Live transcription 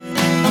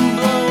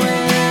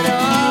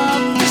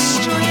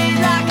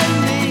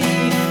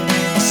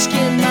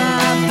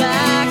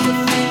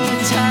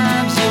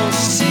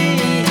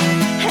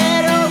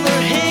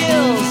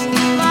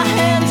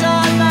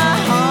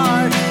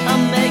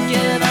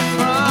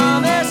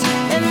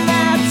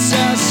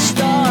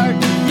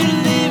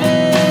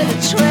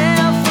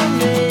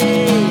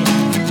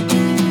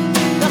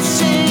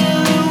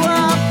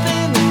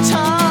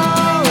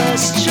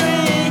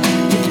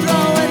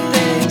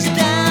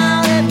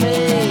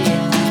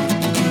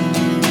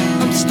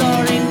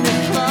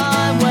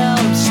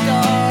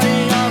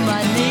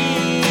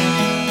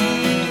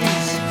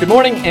Good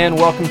morning and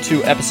welcome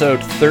to episode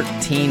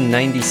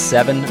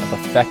 1397 of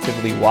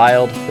Effectively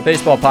Wild, the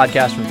baseball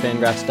podcast from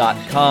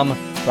Fangraphs.com,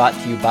 brought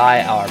to you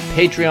by our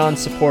Patreon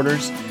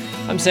supporters.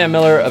 I'm Sam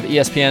Miller of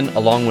ESPN,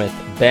 along with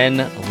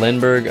Ben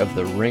Lindbergh of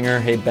The Ringer.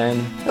 Hey,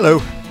 Ben.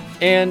 Hello.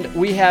 And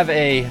we have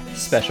a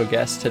special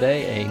guest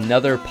today,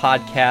 another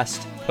podcast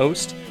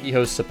host. He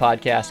hosts a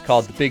podcast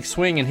called The Big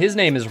Swing, and his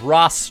name is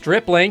Ross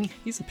Stripling.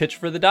 He's a pitcher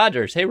for the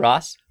Dodgers. Hey,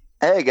 Ross.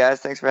 Hey, guys.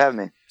 Thanks for having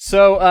me.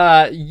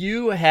 So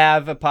you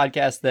have a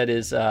podcast that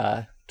is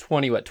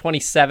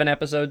 27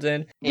 episodes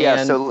in?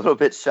 Yeah, so a little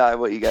bit shy of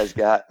what you guys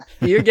got.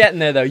 You're getting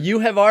there, though.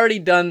 You've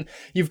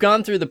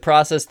gone through the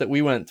process that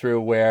we went through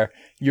where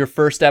your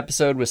first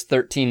episode was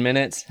 13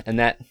 minutes, and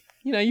that,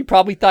 you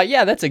probably thought,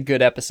 yeah, that's a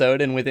good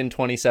episode, and within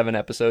 27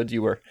 episodes,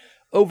 you were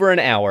over an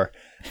hour,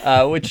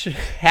 which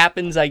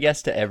happens, I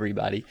guess, to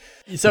everybody.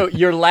 So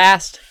your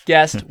last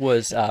guest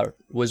was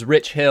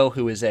Rich Hill,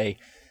 who is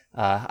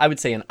I would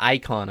say an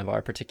icon of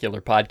our particular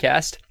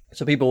podcast.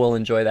 So people will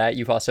enjoy that.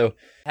 You've also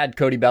had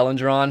Cody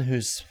Bellinger on,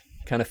 who's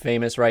kind of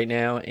famous right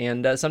now.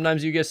 And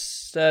sometimes you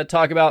just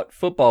talk about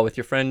football with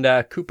your friend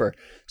Cooper.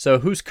 So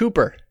who's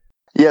Cooper?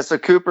 Yeah, so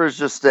Cooper's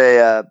just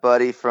a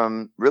buddy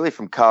from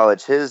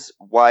college. His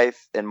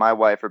wife and my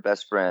wife are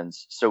best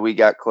friends. So we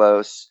got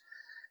close.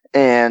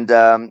 And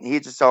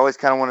he just always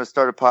kind of wanted to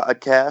start a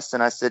podcast.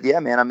 And I said, yeah,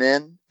 man, I'm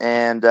in.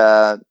 And,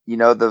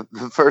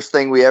 the first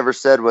thing we ever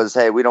said was,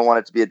 hey, we don't want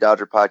it to be a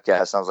Dodger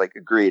podcast. And I was like,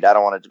 agreed. I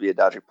don't want it to be a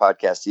Dodger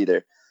podcast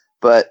either.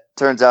 But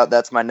turns out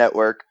that's my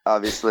network,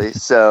 obviously.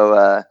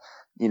 So,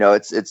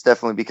 it's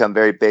definitely become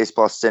very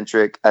baseball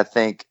centric. I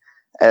think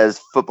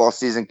as football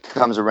season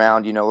comes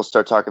around, we'll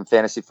start talking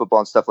fantasy football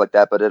and stuff like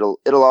that. But it'll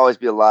always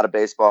be a lot of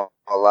baseball,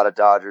 a lot of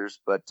Dodgers.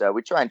 But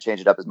we try and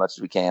change it up as much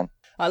as we can.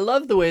 I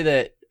love the way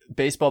that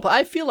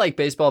I feel like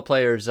baseball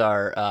players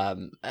are,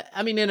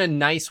 in a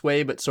nice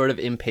way, but sort of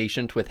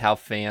impatient with how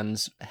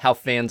fans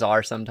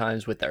are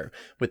sometimes with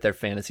their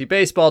fantasy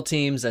baseball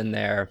teams and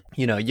their,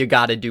 you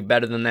got to do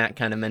better than that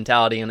kind of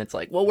mentality. And it's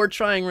like, well, we're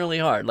trying really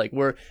hard. Like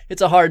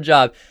it's a hard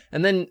job.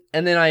 And then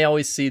I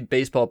always see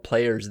baseball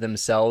players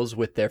themselves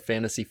with their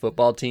fantasy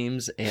football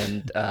teams,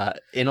 and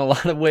in a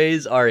lot of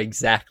ways are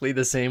exactly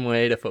the same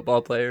way to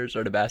football players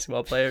or to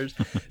basketball players.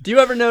 Do you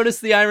ever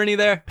notice the irony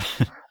there?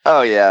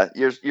 Oh yeah,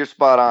 you're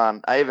spot on.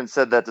 I even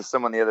said that to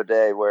someone the other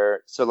day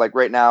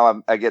right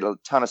now I get a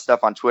ton of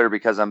stuff on Twitter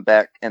because I'm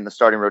back in the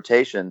starting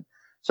rotation.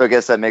 So I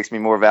guess that makes me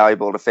more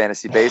valuable to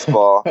fantasy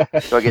baseball.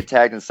 So I get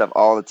tagged and stuff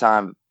all the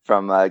time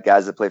from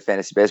guys that play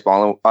fantasy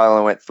baseball. I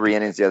only went 3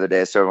 innings the other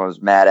day, so everyone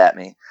was mad at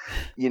me.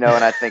 And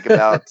I think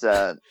about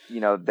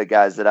the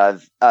guys that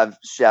I've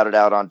shouted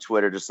out on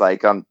Twitter, just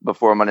like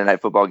before a Monday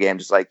Night Football game,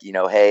 just like,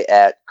 hey,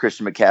 at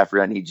Christian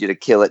McCaffrey, I need you to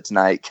kill it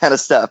tonight, kind of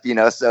stuff.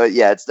 So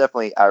yeah, it's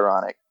definitely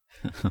ironic.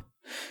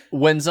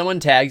 When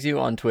someone tags you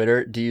on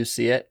Twitter, do you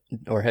see it,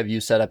 or have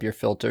you set up your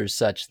filters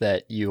such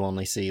that you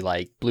only see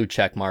like blue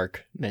check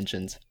mark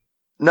mentions?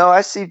 No,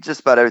 I see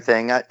just about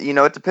everything.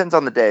 It depends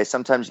on the day.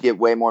 Sometimes you get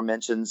way more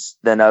mentions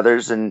than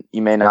others, and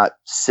you may not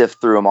sift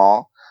through them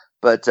all.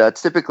 But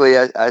typically,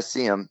 I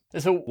see them.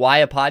 So, why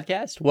a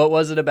podcast? What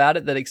was it about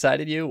it that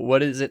excited you?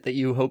 What is it that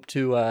you hope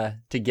to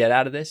get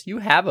out of this? You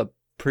have a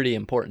pretty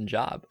important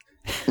job.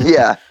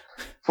 Yeah,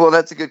 well,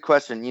 that's a good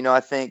question. I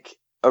think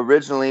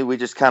originally we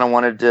just kind of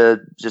wanted to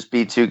just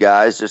be two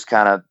guys, just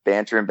kind of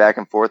bantering back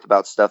and forth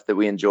about stuff that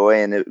we enjoy,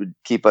 and it would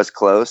keep us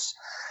close.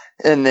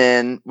 And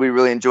then we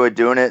really enjoyed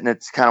doing it. And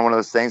it's kind of one of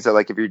those things that,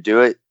 like, if you do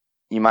it,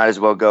 you might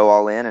as well go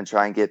all in and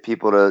try and get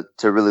people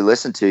to really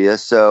listen to you.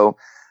 So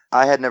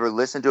I had never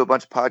listened to a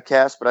bunch of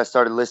podcasts, but I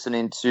started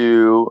listening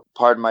to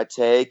Pardon My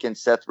Take and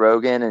Seth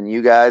Rogen and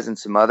you guys and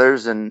some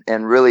others, and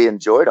really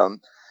enjoyed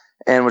them,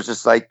 and was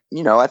just like,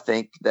 I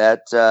think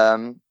that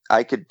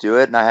I could do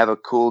it. And I have a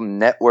cool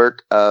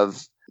network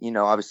of,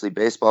 obviously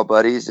baseball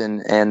buddies,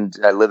 and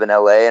I live in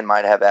LA and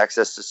might have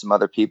access to some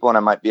other people, and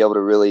I might be able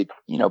to really,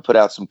 put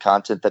out some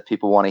content that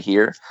people want to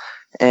hear.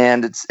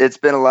 And it's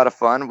been a lot of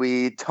fun.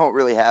 We don't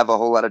really have a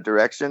whole lot of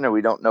direction, or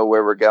we don't know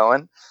where we're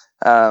going.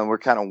 We're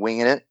kind of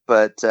winging it,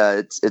 but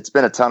it's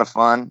been a ton of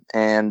fun,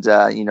 and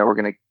we're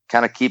going to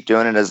kind of keep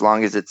doing it as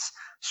long as it's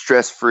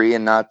stress-free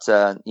and not,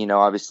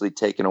 obviously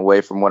taken away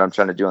from what I'm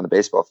trying to do on the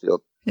baseball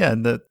field. Yeah,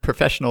 and the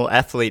professional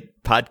athlete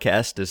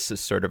podcast is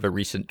sort of a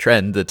recent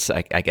trend. That's,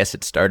 I guess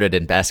it started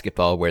in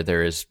basketball, where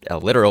there is a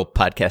literal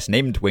podcast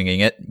named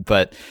Winging It,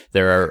 but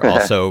there are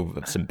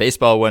also some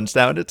baseball ones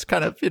now, and it's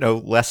kind of,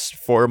 less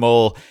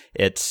formal.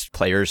 It's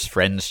players,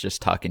 friends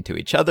just talking to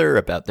each other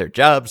about their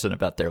jobs and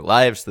about their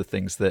lives, the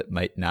things that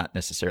might not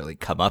necessarily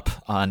come up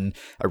on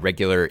a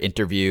regular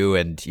interview,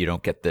 and you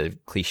don't get the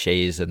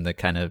cliches and the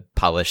kind of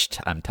polished,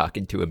 I'm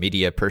talking to a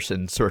media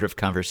person sort of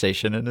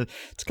conversation. And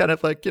it's kind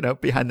of like,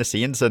 behind the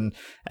scenes. And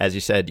as you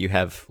said, you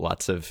have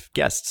lots of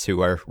guests who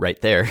are right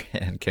there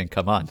and can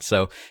come on.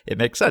 So it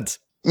makes sense.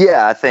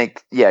 Yeah, I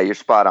think, you're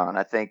spot on.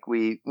 I think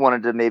we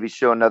wanted to maybe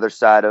show another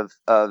side of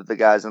the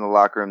guys in the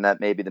locker room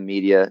that maybe the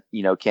media,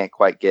 can't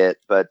quite get.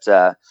 But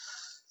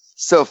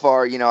so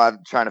far, I'm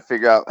trying to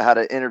figure out how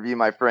to interview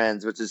my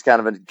friends, which is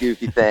kind of a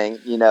goofy thing,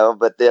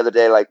 but the other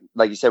day, like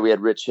you said, we had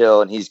Rich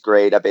Hill and he's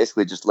great. I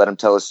basically just let him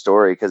tell his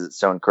story because it's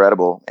so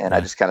incredible. And I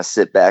just kind of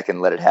sit back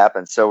and let it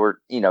happen. So we're,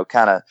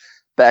 kind of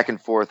back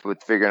and forth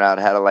with figuring out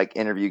how to like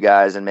interview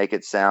guys and make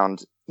it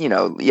sound,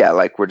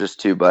 like we're just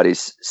two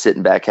buddies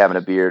sitting back, having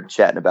a beer,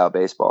 chatting about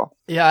baseball.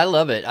 Yeah, I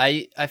love it.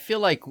 I feel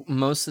like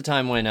most of the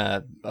time when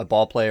a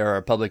ball player or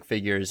a public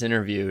figure is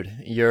interviewed,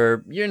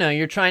 you're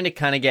trying to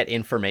kind of get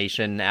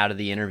information out of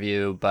the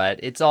interview, but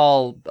it's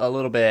all a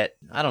little bit,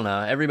 I don't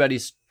know,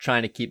 everybody's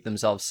trying to keep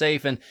themselves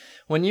safe. And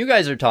when you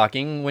guys are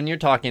talking, when you're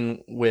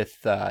talking with,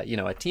 a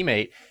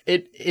teammate,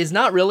 it is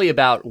not really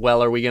about,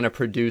 well, are we going to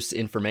produce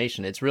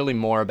information? It's really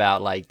more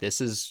about like,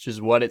 this is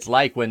just what it's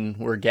like when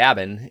we're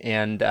gabbing.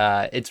 And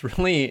it's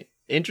really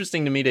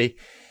interesting to me to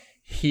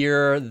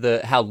hear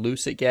how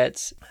loose it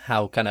gets,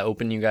 how kind of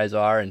open you guys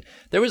are. And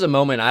there was a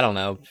moment, I don't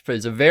know, it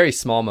was a very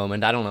small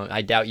moment. I don't know.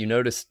 I doubt you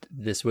noticed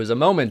this was a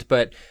moment,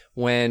 but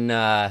when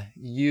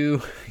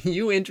you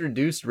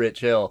introduced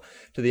Rich Hill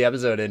to the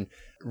episode, and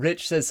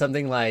Rich says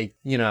something like,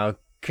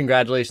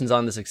 congratulations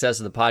on the success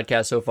of the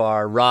podcast so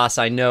far. Ross,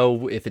 I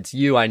know if it's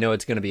you, I know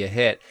it's going to be a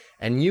hit.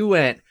 And you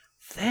went,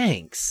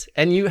 thanks.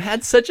 And you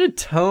had such a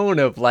tone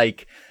of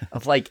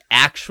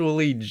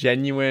actually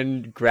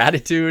genuine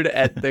gratitude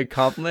at the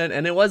compliment.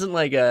 And it wasn't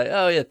like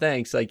oh yeah,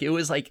 thanks. Like it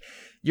was like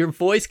your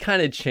voice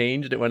kind of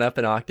changed. It went up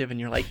an octave and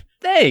you're like,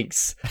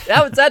 thanks.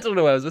 That's what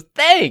it was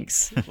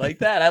thanks. Like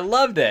that. I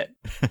loved it.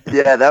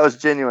 Yeah, that was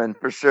genuine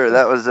for sure.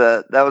 That was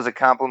a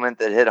compliment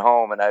that hit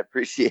home and I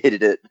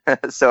appreciated it.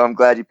 So I'm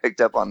glad you picked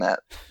up on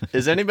that.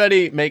 Is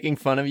anybody making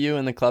fun of you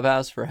in the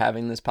clubhouse for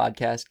having this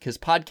podcast? Because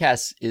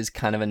podcast is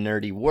kind of a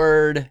nerdy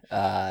word,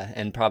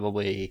 and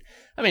probably,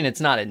 I mean,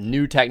 it's not a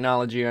new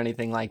technology or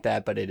anything like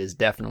that, but it is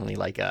definitely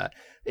like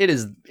it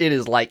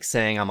is like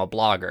saying I'm a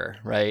blogger,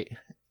 right?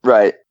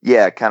 Right.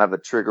 Yeah, kind of a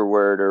trigger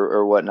word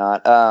or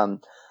whatnot.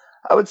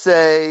 I would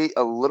say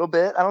a little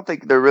bit. I don't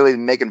think they're really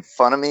making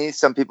fun of me.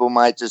 Some people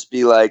might just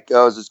be like,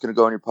 oh, is this going to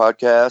go on your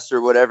podcast or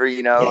whatever,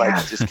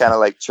 like just kind of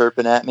like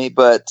chirping at me.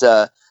 But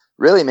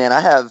really, man,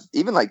 I have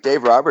even like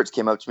Dave Roberts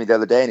came up to me the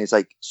other day and he's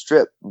like,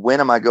 Strip, when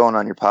am I going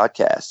on your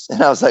podcast?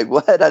 And I was like,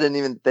 what? I didn't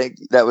even think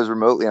that was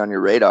remotely on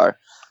your radar.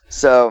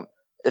 So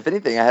if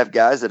anything, I have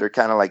guys that are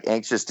kind of like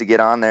anxious to get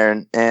on there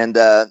and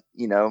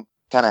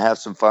kind of have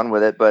some fun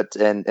with it, but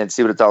and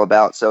see what it's all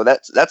about. So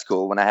that's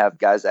cool when I have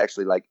guys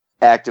actually like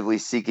actively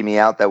seeking me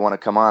out that want to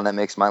come on. That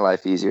makes my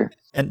life easier.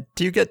 And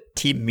do you get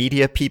team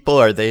media people?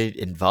 Are they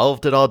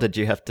involved at all? Did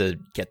you have to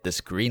get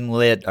this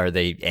greenlit? Are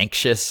they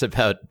anxious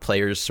about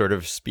players sort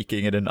of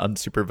speaking in an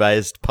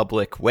unsupervised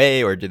public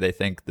way? Or do they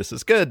think this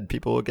is good?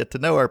 People will get to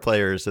know our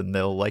players and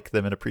they'll like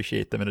them and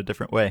appreciate them in a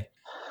different way.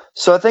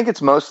 So I think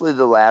it's mostly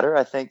the latter.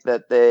 I think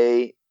that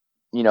they,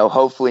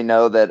 hopefully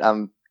know that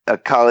I'm a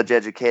college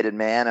educated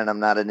man and I'm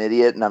not an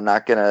idiot and I'm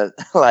not going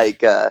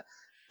to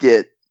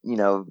get,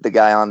 the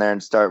guy on there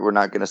and we're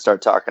not going to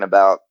start talking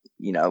about,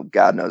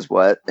 God knows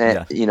what. And,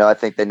 I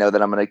think they know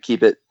that I'm going to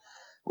keep it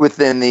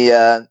within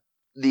the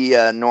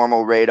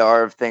normal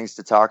radar of things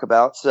to talk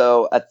about.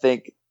 So I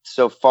think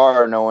so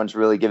far, no one's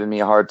really given me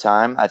a hard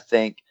time. I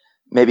think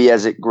maybe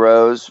as it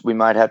grows, we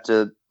might have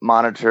to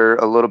monitor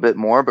a little bit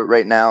more, but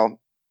right now,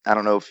 I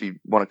don't know if you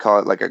want to call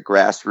it like a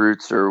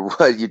grassroots or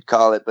what you'd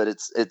call it, but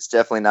it's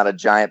definitely not a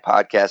giant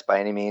podcast by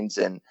any means.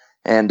 And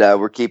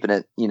we're keeping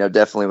it,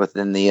 definitely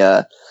within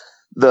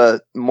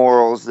the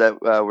morals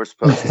that we're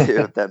supposed to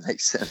do, if that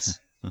makes sense.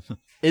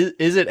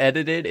 Is it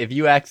edited if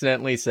you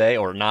accidentally say,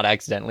 or not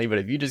accidentally, but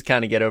if you just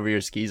kind of get over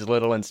your skis a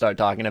little and start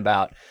talking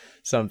about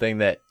something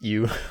that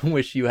you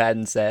wish you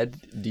hadn't said,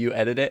 do you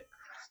edit it?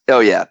 Oh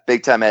yeah,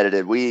 big time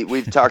edited.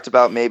 We've talked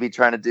about maybe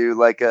trying to do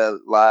like a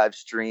live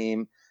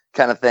stream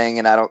kind of thing,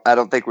 and I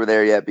don't think we're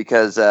there yet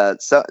because if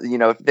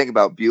you think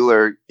about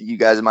Bueller, you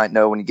guys might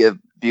know when you give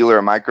Bueller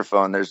a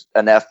microphone, there's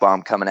an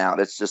F-bomb coming out.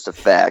 It's just a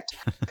fact.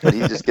 But he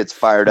just gets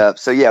fired up.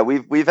 So yeah,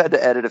 we've had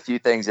to edit a few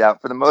things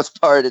out. For the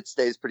most part, it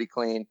stays pretty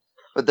clean.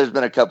 But there's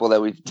been a couple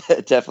that we've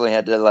definitely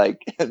had to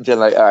been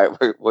like, all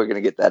right, we're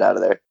gonna get that out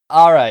of there.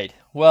 All right.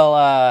 Well,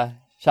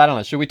 I don't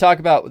know. Should we talk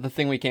about the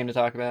thing we came to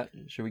talk about?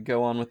 Should we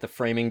go on with the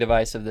framing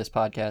device of this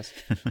podcast?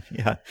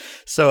 Yeah.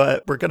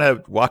 So we're going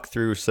to walk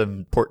through some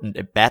important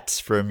at-bats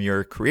from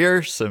your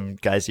career, some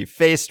guys you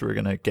faced. We're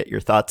going to get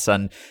your thoughts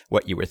on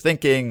what you were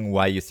thinking,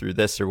 why you threw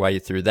this or why you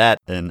threw that.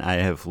 And I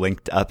have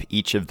linked up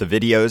each of the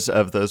videos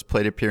of those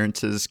plate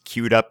appearances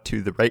queued up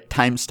to the right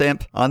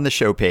timestamp on the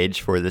show page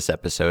for this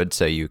episode.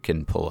 So you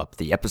can pull up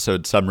the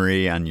episode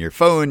summary on your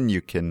phone.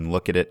 You can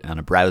look at it on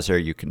a browser.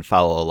 You can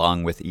follow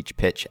along with each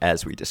pitch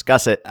as we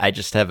discuss it. I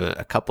just have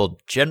a couple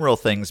general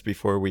things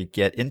before we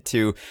get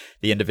into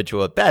the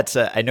individual at-bats.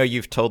 I know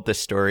you've told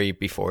this story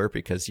before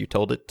because you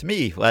told it to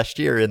me last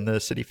year in the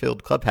Citi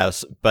Field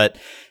clubhouse, but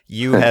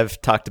you have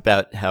talked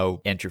about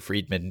how Andrew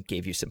Friedman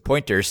gave you some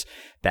pointers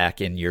back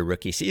in your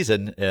rookie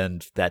season,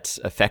 and that's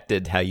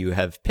affected how you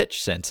have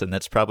pitched since. And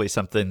that's probably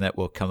something that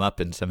will come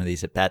up in some of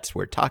these at-bats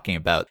we're talking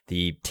about.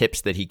 The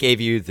tips that he gave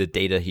you, the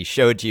data he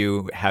showed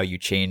you, how you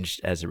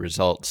changed as a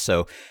result.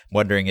 So I'm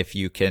wondering if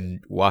you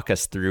can walk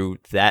us through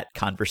that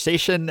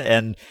conversation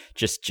and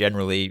just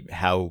generally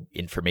how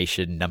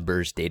information,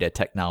 numbers, data,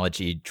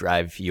 technology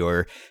drive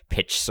your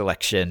pitch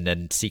selection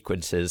and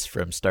sequences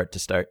from start to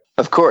start.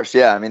 Of course,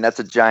 yeah. I mean, that's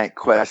a giant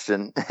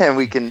question, and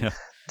we can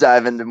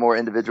dive into more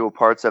individual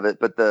parts of it.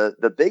 But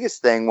the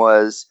biggest thing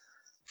was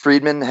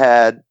Friedman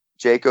had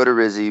Jake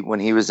Odorizzi when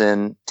he was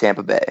in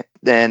Tampa Bay.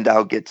 And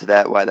I'll get to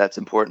that, why that's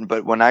important.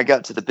 But when I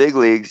got to the big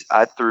leagues,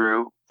 I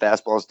threw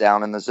fastballs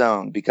down in the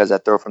zone because I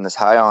throw from this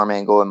high arm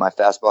angle, and my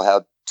fastball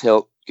had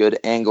tilt, good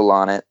angle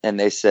on it. And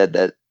they said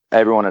that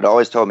everyone had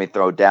always told me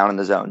throw down in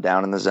the zone,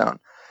 down in the zone.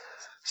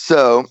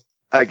 So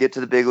I get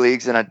to the big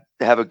leagues and I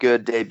have a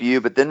good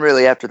debut, but then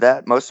really after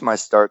that, most of my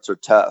starts are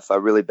tough. I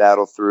really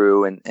battle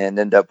through and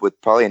end up with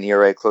probably an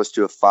ERA close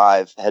to a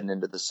 5 heading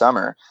into the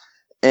summer.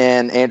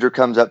 And Andrew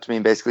comes up to me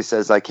and basically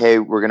says like, hey,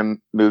 we're going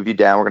to move you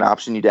down. We're going to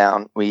option you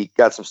down. We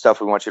got some stuff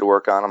we want you to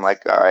work on. I'm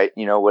like, all right,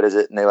 what is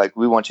it? And they like,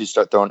 we want you to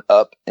start throwing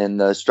up in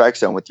the strike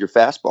zone with your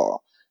fastball.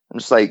 I'm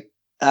just like,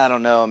 I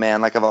don't know,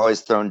 man. Like I've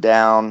always thrown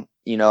down.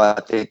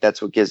 I think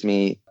that's what gives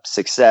me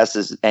success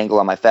is angle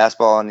on my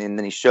fastball. And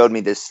then he showed me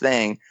this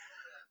thing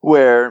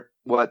where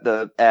what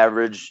the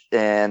average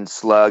and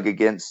slug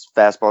against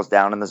fastballs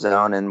down in the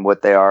zone and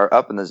what they are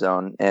up in the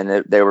zone.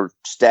 And they were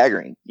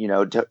staggering,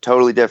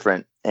 totally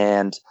different.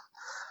 And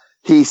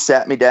he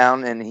sat me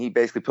down and he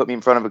basically put me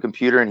in front of a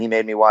computer and he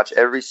made me watch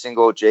every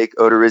single Jake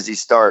Odorizzi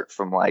start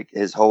from like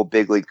his whole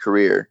big league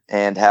career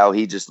and how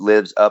he just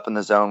lives up in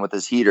the zone with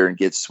his heater and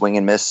gets swing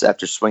and miss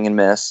after swing and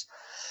miss.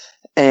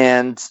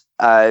 And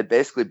I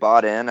basically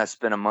bought in. I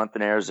spent a month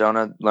in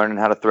Arizona learning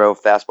how to throw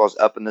fastballs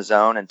up in the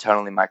zone and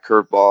tunneling my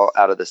curveball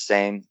out of the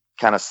same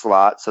kind of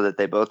slot so that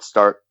they both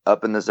start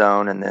up in the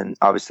zone. And then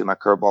obviously my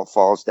curveball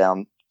falls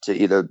down to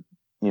either,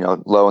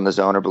 low in the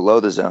zone or below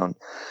the zone.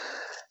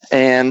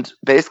 And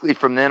basically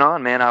from then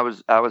on, man, I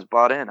was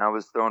bought in. I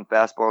was throwing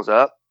fastballs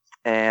up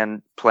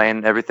and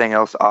playing everything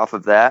else off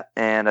of that.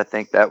 And I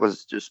think that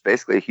was just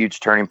basically a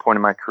huge turning point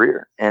in my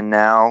career. And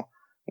now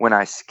when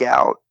I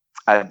scout,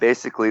 I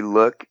basically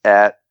look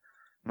at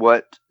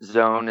what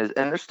zone is,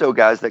 and there's still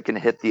guys that can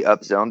hit the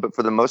up zone, but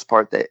for the most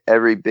part,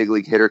 every big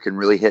league hitter can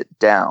really hit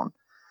down.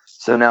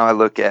 So now I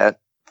look at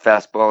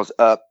fastballs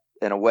up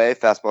and away,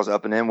 fastballs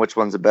up and in, which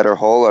one's a better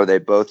hole? Are they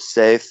both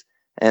safe?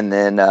 And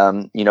then,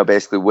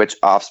 basically which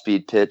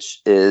off-speed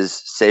pitch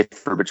is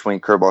safer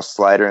between curveball,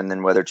 slider, and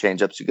then whether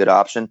changeup's a good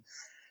option.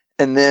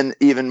 And then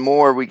even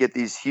more, we get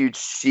these huge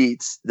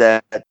sheets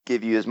that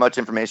give you as much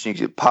information you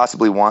could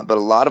possibly want, but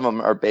a lot of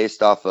them are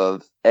based off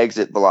of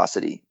exit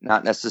velocity,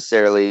 not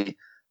necessarily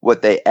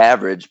what they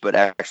average, but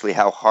actually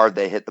how hard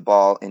they hit the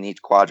ball in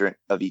each quadrant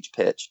of each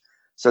pitch.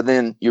 So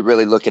then you're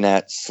really looking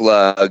at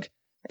slug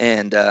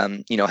and,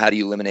 how do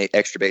you eliminate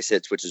extra base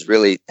hits, which is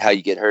really how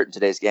you get hurt in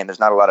today's game. There's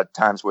not a lot of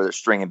times where they're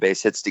stringing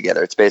base hits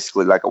together. It's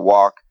basically like a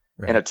walk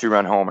and a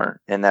 2-run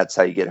homer, and that's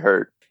how you get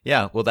hurt.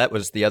 Yeah, well, that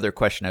was the other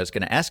question I was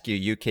going to ask you.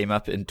 You came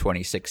up in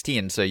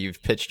 2016, so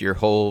you've pitched your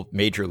whole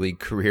major league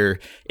career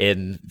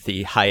in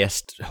the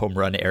highest home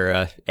run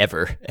era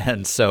ever.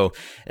 And so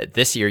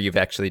this year, you've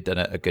actually done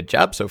a good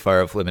job so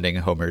far of limiting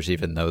homers,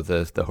 even though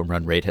the home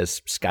run rate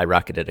has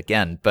skyrocketed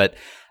again. But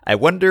I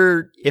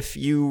wonder if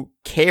you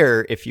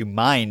care, if you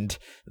mind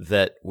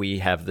that we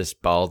have this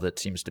ball that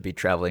seems to be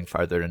traveling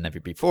farther than ever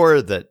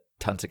before, that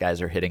tons of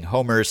guys are hitting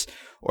homers,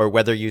 or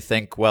whether you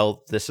think,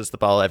 well, this is the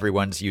ball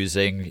everyone's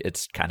using.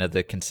 It's kind of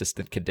the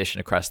consistent condition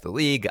across the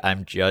league.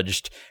 I'm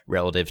judged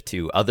relative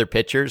to other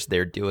pitchers.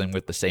 They're dealing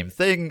with the same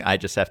thing. I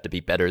just have to be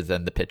better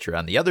than the pitcher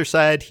on the other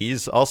side.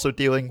 He's also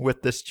dealing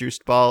with this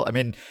juiced ball. I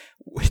mean,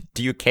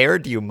 do you care?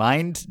 Do you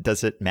mind?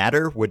 Does it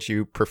matter? Would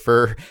you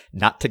prefer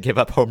not to give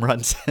up home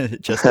runs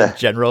just in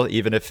general,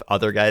 even if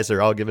other guys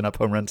are all giving up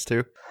home runs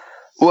too?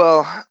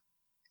 Well,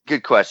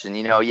 good question.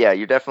 Yeah,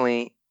 you're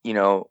definitely,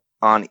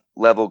 on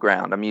level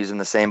ground. I'm using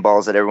the same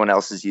balls that everyone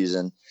else is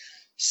using.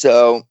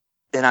 So,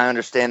 and I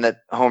understand that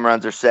home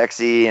runs are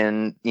sexy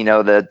and,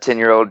 the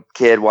 10-year-old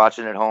kid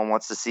watching at home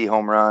wants to see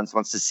home runs,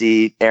 wants to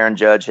see Aaron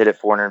Judge hit it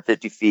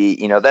 450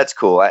 feet. That's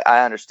cool.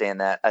 I understand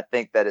that. I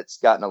think that it's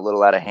gotten a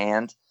little out of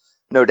hand,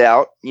 no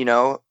doubt.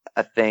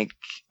 I think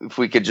if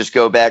we could just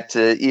go back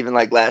to even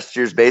like last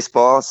year's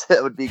baseballs,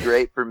 that would be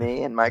great for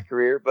me and my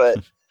career. But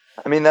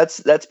I mean,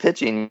 that's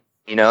pitching.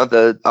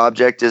 The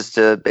object is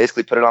to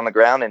basically put it on the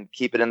ground and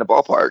keep it in the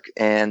ballpark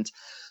and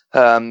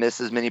miss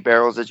as many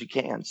barrels as you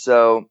can.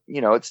 So,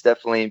 it's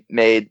definitely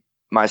made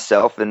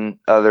myself and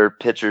other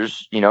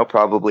pitchers,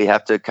 probably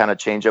have to kind of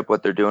change up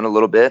what they're doing a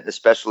little bit,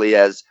 especially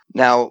as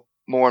now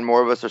more and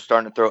more of us are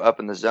starting to throw up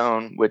in the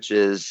zone, which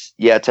is,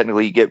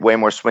 technically you get way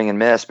more swing and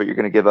miss, but you're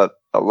going to give up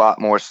a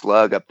lot more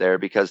slug up there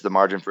because the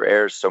margin for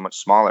error is so much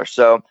smaller.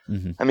 So,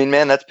 I mean,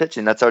 man, that's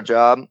pitching. That's our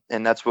job,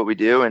 and that's what we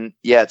do. And,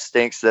 it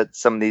stinks that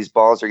some of these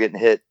balls are getting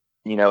hit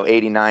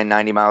 89,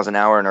 90 miles an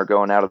hour and are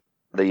going out of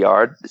the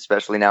yard,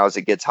 especially now as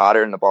it gets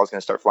hotter and the ball's going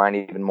to start flying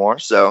even more.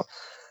 So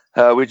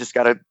we just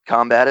got to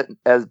combat it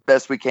as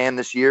best we can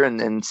this year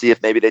and see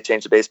if maybe they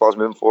change the baseballs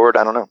moving forward.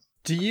 I don't know.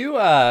 Do you,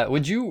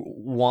 would you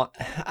want,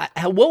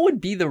 what would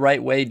be the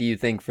right way, do you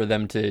think, for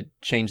them to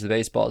change the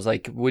baseballs?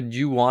 Like, would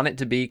you want it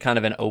to be kind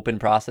of an open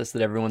process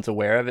that everyone's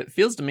aware of? It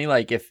feels to me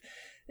like if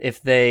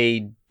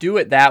they do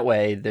it that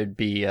way, there'd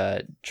be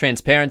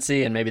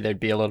transparency and maybe there'd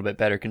be a little bit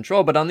better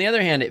control. But on the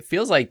other hand, it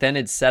feels like then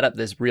it'd set up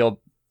this real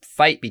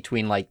fight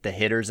between like the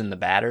hitters and the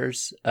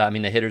batters.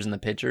 The hitters and the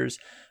pitchers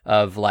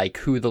of like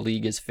who the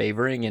league is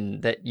favoring,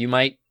 and that you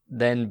might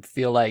then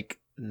feel like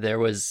there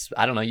was,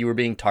 I don't know, you were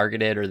being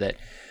targeted, or that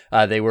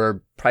they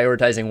were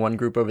prioritizing one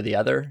group over the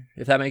other,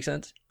 if that makes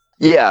sense.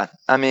 Yeah,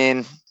 I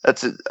mean,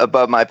 that's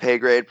above my pay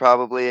grade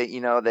probably.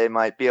 They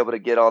might be able to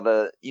get all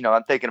the,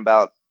 I'm thinking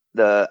about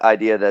the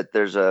idea that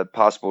there's a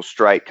possible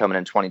strike coming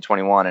in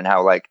 2021 and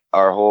how like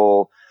our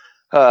whole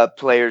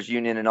players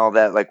union and all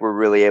that, like we're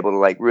really able to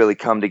like really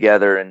come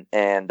together and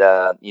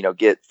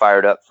get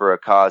fired up for a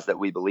cause that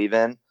we believe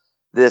in.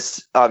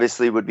 This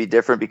obviously would be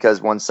different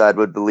because one side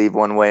would believe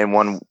one way and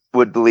one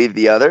would believe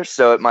the other.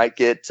 So it might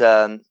get,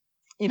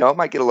 it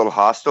might get a little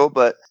hostile,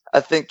 but I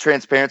think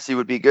transparency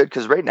would be good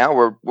because right now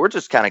we're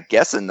just kind of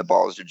guessing the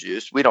balls are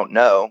juiced. We don't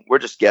know. We're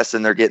just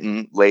guessing they're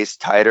getting laced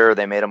tighter, or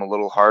they made them a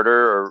little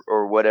harder,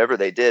 or whatever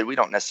they did. We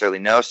don't necessarily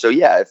know. So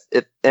yeah,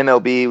 if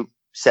MLB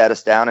sat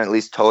us down and at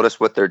least told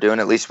us what they're doing,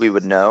 at least we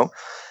would know.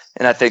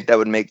 And I think that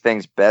would make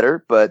things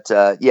better. But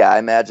I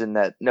imagine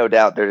that no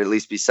doubt there'd at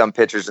least be some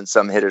pitchers and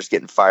some hitters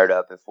getting fired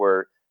up if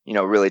we're,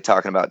 really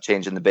talking about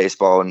changing the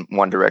baseball in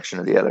one direction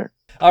or the other.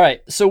 All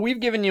right. So we've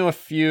given you a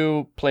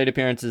few plate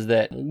appearances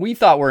that we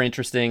thought were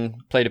interesting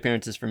plate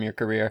appearances from your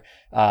career.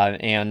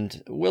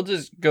 And we'll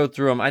just go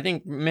through them, I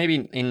think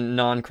maybe in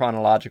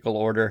non-chronological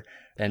order.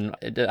 And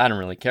I don't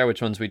really care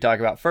which ones we talk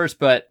about first,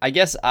 but I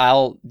guess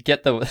I'll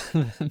get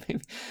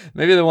the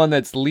maybe the one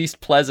that's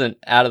least pleasant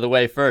out of the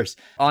way first.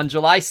 On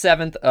July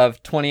 7th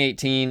of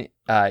 2018,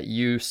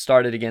 you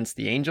started against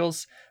the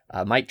Angels.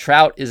 Mike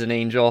Trout is an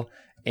Angel,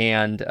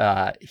 and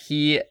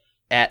he,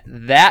 at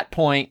that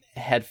point,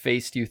 had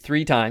faced you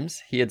 3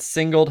 times. He had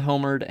singled,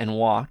 homered, and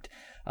walked,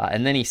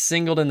 and then he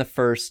singled in the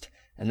first,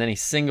 and then he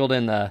singled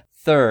in the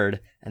third,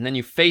 and then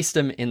you faced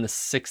him in the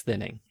 6th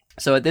inning.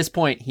 So at this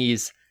point,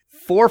 he's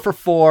 4 for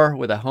 4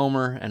 with a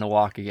homer and a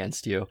walk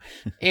against you.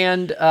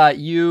 And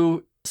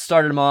you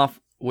started him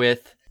off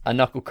with a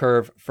knuckle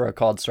curve for a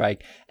called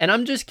strike. And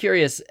I'm just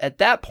curious, at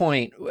that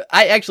point,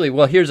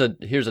 here's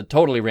a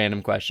totally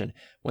random question.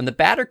 When the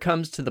batter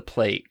comes to the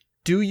plate,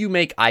 do you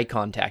make eye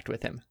contact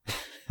with him?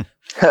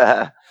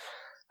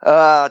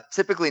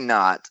 Typically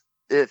not.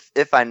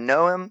 If I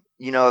know him,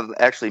 I've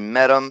actually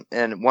met him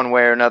in one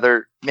way or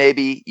another,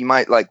 maybe you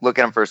might like look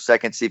at him for a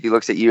second, see if he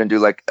looks at you and do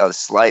like a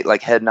slight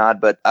like head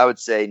nod. But I would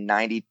say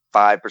 95%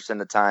 of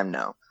the time,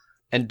 no.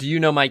 And do you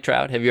know Mike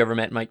Trout? Have you ever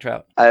met Mike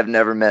Trout? I have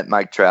never met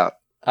Mike Trout.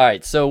 All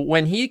right. So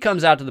when he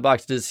comes out to the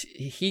box, does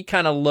he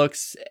kind of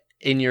looks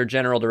in your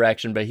general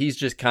direction, but he's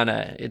just kind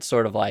of, it's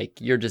sort of like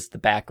you're just the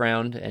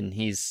background, and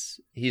he's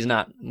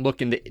not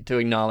looking to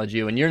acknowledge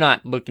you, and you're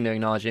not looking to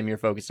acknowledge him. You're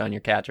focused on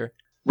your catcher.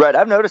 Right.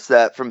 I've noticed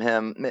that from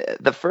him.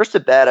 The first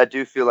at bat, I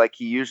do feel like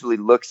he usually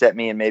looks at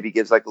me and maybe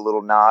gives like a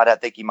little nod. I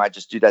think he might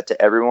just do that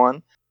to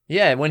everyone.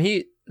 Yeah. When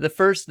the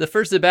first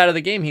at bat of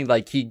the game,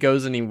 he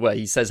goes and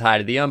he says hi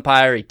to the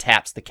umpire. He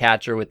taps the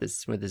catcher with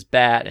his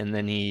bat, and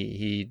then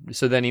he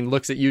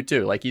looks at you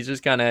too. Like he's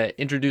just kind of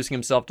introducing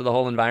himself to the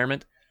whole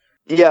environment.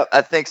 Yeah,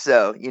 I think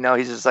so.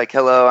 He's just like,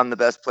 "Hello, I'm the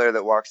best player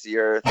that walks the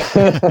earth.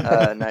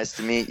 Nice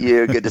to meet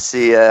you. Good to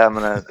see you. I'm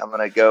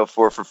gonna go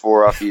 4 for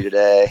 4 off you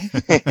today."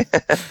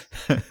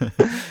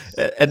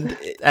 And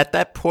at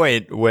that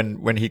point,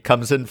 when he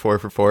comes in 4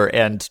 for 4,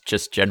 and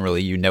just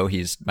generally,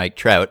 he's Mike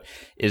Trout,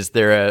 is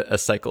there a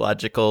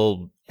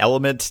psychological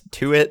element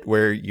to it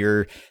where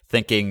you're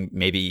thinking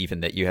maybe even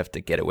that you have to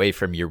get away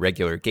from your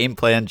regular game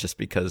plan just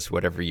because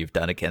whatever you've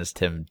done against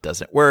him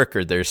doesn't work,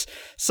 or there's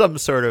some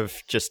sort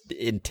of just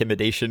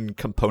intimidation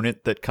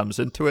component that comes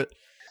into it?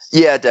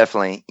 Yeah,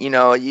 definitely.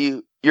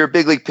 You're a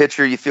big league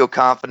pitcher, you feel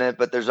confident,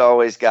 but there's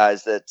always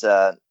guys that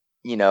I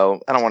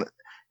don't want to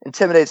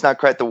intimidate's not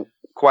quite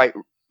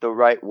the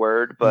right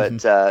word,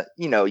 but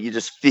you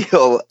just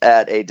feel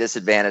at a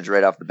disadvantage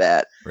right off the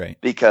bat, right,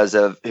 because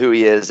of who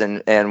he is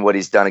and what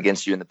he's done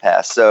against you in the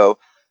past. So,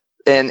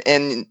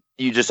 and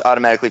you just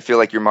automatically feel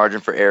like your margin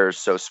for error is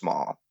so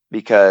small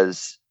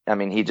because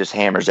he just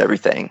hammers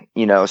everything,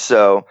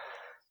 so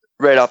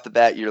right off the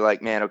bat, you're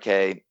like, man,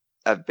 okay,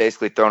 I've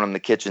basically thrown him the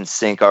kitchen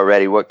sink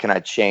already. What can I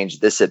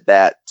change this at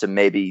bat to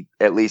maybe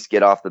at least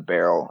get off the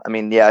barrel?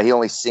 He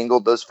only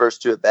singled those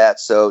first 2 at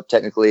bats, so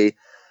technically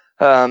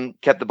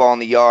kept the ball in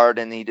the yard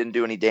and he didn't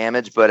do any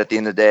damage. But at the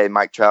end of the day,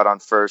 Mike Trout on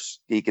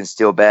first, he can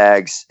steal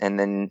bags. And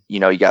then, you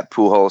got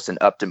Pujols and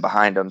Upton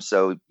behind him.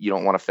 So you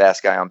don't want a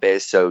fast guy on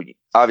base. So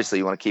obviously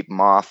you want to keep him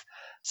off.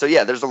 So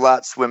yeah, there's a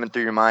lot swimming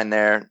through your mind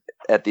there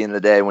at the end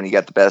of the day when you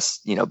got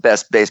the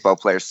best baseball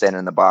player standing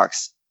in the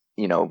box,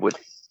 with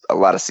a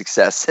lot of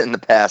success in the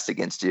past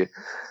against you.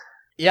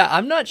 Yeah,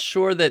 I'm not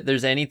sure that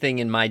there's anything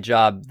in my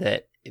job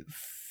that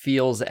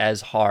feels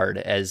as hard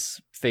as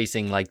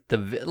facing like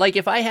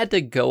if I had to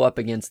go up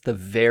against the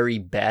very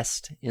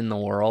best in the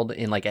world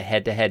in like a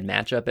head-to-head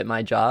matchup at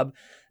my job,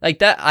 like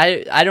that,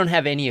 I don't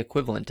have any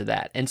equivalent to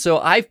that. And so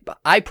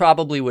I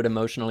probably would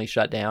emotionally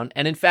shut down.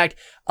 And in fact,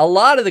 a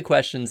lot of the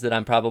questions that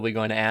I'm probably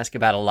going to ask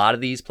about a lot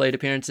of these plate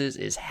appearances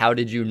is, how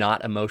did you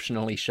not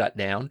emotionally shut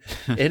down?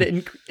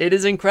 It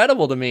is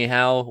incredible to me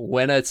how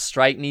when a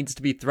strike needs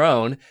to be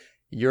thrown,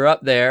 you're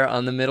up there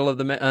on the middle of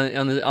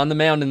on the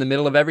mound in the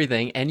middle of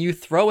everything, and you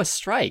throw a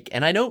strike.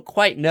 And I don't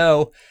quite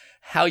know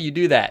how you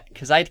do that,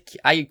 because I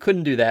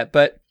couldn't do that.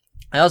 But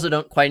I also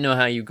don't quite know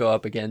how you go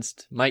up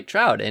against Mike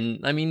Trout. And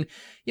I mean,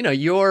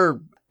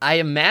 I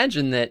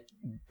imagine that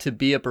to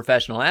be a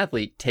professional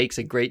athlete takes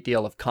a great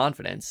deal of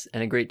confidence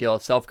and a great deal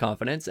of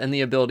self-confidence and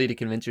the ability to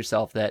convince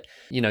yourself that,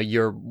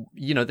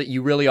 that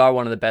you really are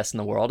one of the best in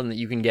the world and that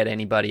you can get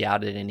anybody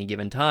out at any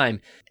given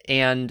time.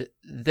 And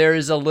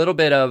there's a little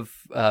bit of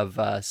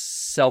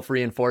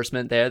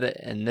self-reinforcement there,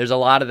 and there's a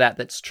lot of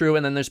that's true.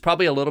 And then there's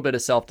probably a little bit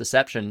of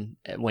self-deception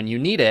when you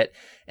need it.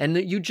 And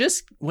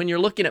when you're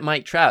looking at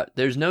Mike Trout,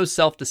 there's no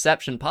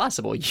self-deception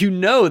possible. You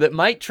know that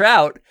Mike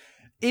Trout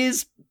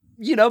is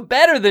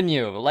better than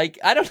you. Like,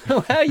 I don't know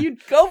how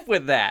you'd cope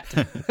with that.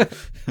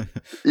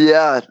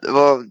 Yeah,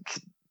 well,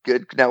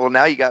 good.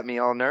 Now you got me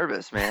all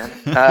nervous, man.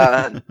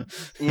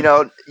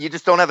 You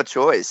just don't have a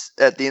choice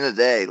at the end of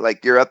the day.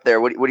 Like, you're up there.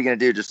 What are you going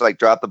to do? Just like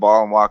drop the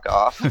ball and walk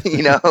off,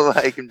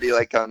 and be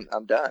like,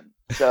 I'm done.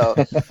 So,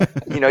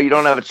 you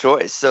don't have a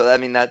choice. So, I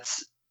mean,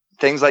 that's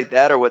things like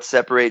that are what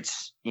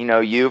separates,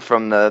 you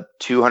from the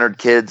 200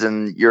 kids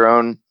in your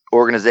own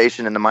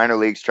organization in the minor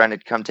leagues trying to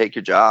come take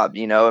your job.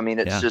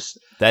 It's just,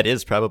 that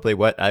is probably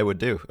what I would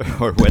do,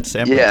 or what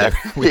Sam would do.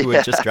 We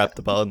would just drop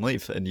the ball and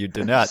leave, and you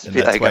do not, and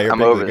that's why you're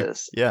I'm over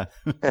this. Yeah.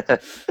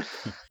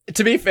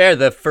 To be fair,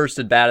 the first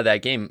at bat of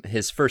that game,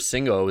 his first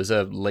single was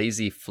a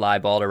lazy fly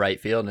ball to right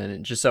field, and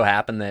it just so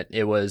happened that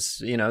it was,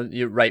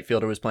 your right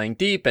fielder was playing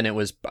deep, and it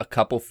was a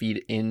couple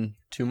feet in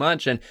too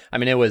much, and I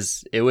mean, it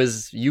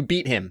was you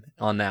beat him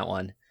on that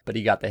one, but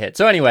he got the hit.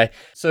 So anyway,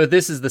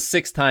 this is the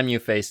sixth time you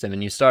faced him,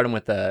 and you start him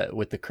with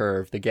the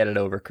curve, the get it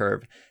over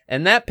curve.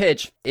 And that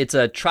pitch, it's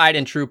a tried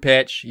and true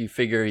pitch. You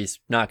figure he's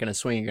not going to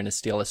swing, you're going to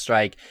steal a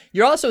strike.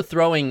 You're also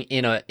throwing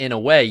in a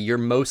way your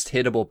most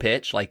hittable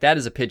pitch. Like, that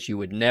is a pitch you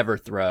would never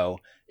throw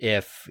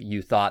if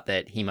you thought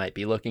that he might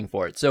be looking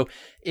for it. So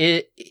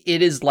it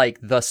is like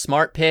the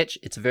smart pitch.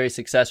 It's a very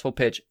successful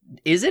pitch.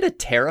 Is it a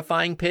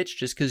terrifying pitch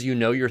just because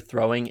you're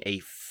throwing a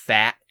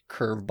fat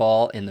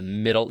curveball in the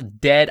middle,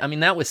 dead? I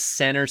mean, that was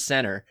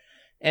center.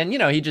 And,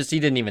 he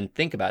didn't even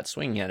think about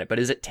swinging at it. But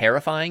is it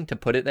terrifying to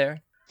put it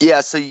there?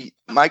 Yeah, so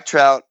Mike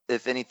Trout,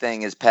 if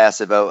anything, is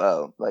passive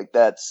 0-0. Like,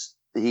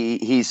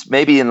 he's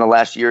maybe in the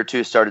last year or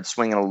two started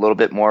swinging a little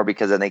bit more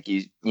because I think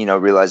he,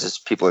 realizes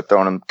people are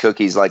throwing him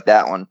cookies like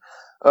that one.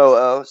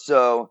 0-0.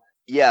 So,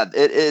 yeah,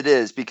 it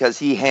is because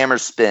he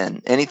hammers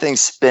spin. Anything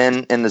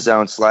spin in the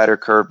zone, slider,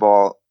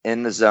 curveball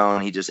in the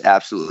zone, he just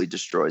absolutely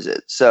destroys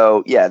it.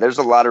 So, yeah, there's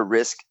a lot of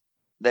risk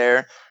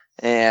there.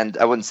 And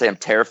I wouldn't say I'm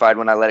terrified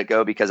when I let it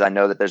go because I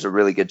know that there's a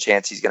really good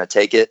chance he's going to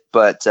take it.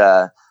 But,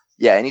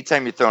 yeah,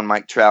 anytime you're throwing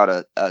Mike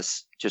Trout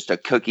just a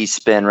cookie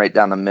spin right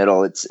down the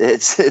middle,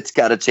 it's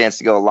got a chance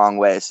to go a long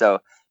way. So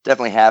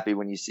definitely happy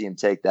when you see him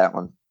take that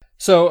one.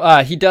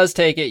 So he does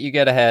take it. You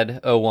get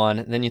ahead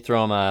 0-1. Then you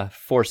throw him a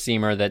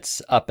four-seamer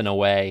that's up and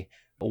away.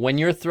 But when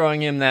you're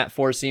throwing him that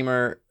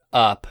four-seamer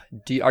up,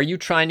 are you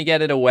trying to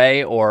get it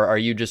away, or are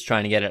you just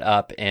trying to get it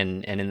up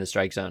and in the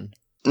strike zone?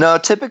 No,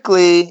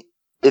 typically,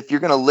 if you're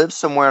going to live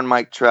somewhere in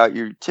Mike Trout,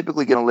 you're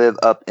typically going to live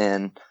up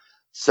in.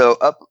 So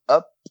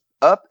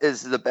up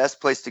is the best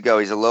place to go.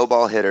 He's a low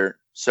ball hitter.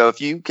 So if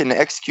you can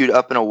execute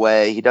up and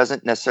away, he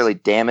doesn't necessarily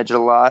damage a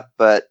lot,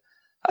 but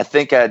I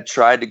think I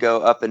tried to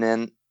go up and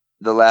in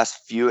the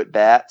last few at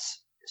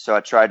bats. So I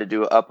tried to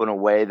do up and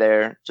away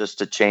there just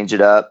to change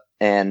it up,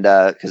 and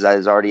because I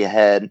was already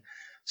ahead.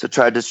 So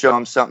tried to show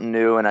him something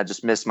new, and I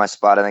just missed my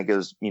spot. I think it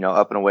was,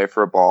 up and away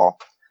for a ball.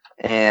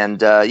 And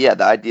the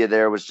idea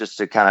there was just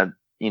to kind of,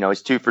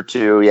 he's 2 for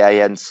 2. Yeah, he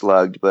hadn't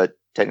slugged, but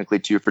technically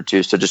 2 for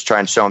 2. So just try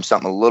and show him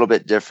something a little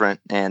bit different,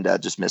 and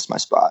just missed my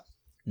spot.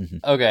 Mm-hmm.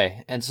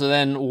 Okay. And so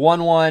then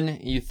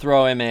 1-1, you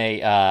throw him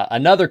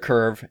another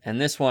curve, and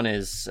this one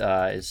is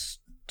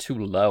too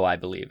low, I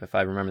believe, if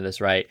I remember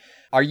this right.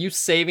 Are you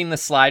saving the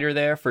slider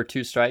there for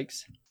 2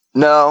 strikes?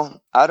 No,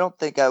 I don't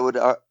think I would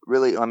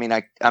really. I mean,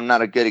 I'm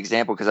not a good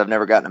example because I've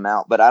never gotten him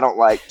out, but I don't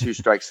like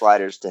 2-strike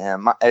sliders to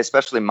him,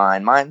 especially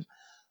mine.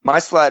 My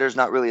slider is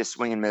not really a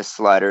swing and miss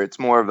slider. It's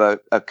more of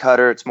a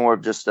cutter. It's more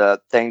of just a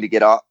thing to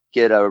get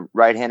a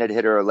right-handed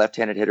hitter or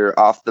left-handed hitter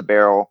off the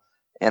barrel,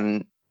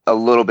 and a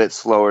little bit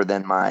slower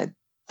than my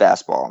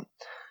fastball.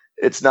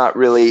 It's not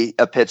really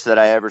a pitch that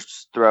I ever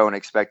throw and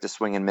expect to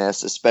swing and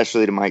miss,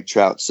 especially to Mike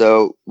Trout.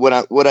 So what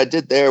I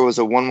did there was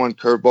a 1-1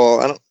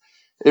 curveball.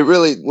 It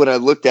really, when I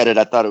looked at it,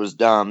 I thought it was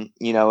dumb.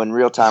 In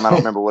real time, I don't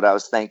remember what I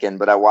was thinking,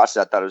 but I watched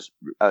it, I thought it was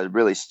a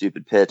really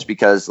stupid pitch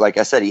because, like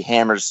I said, he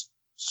hammers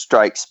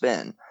strike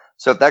spin.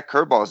 So if that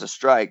curveball is a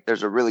strike,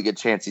 there's a really good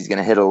chance he's going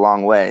to hit it a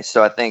long way.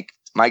 So I think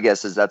my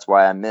guess is that's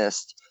why I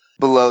missed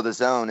below the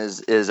zone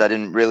is I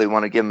didn't really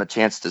want to give him a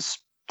chance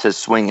to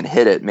swing and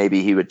hit it.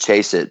 Maybe he would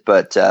chase it,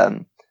 but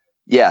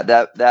yeah,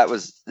 that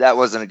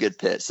wasn't a good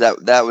pitch.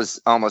 That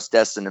was almost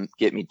destined to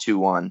get me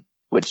 2-1,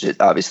 which it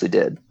obviously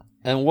did.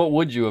 And what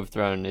would you have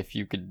thrown if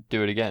you could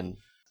do it again?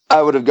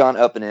 I would have gone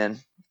up and in.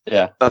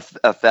 Yeah, a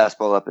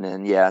fastball up and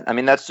in. Yeah, I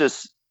mean that's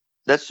just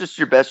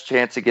your best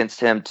chance against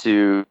him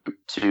to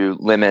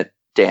limit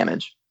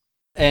damage.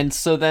 And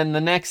so then the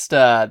next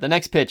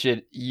pitch,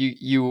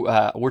 you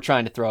were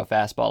trying to throw a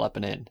fastball up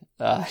and in,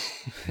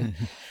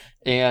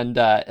 and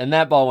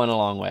that ball went a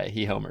long way.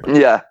 He homered.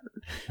 Yeah,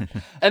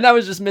 and that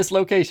was just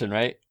mislocation,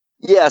 right?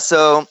 Yeah.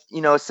 So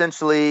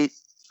essentially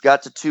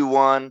got to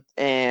 2-1,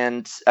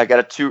 and I got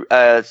a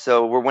 2.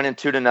 So we're winning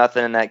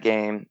 2-0 in that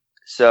game.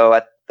 So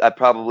I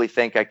probably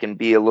think I can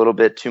be a little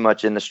bit too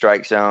much in the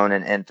strike zone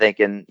and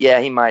thinking, yeah,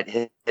 he might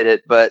hit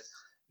it, but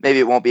maybe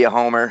it won't be a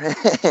homer.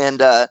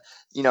 And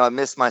I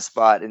missed my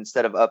spot.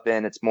 Instead of up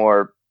in, it's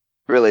more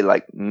really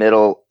like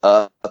middle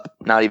up,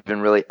 not even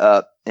really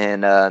up.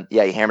 And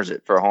he hammers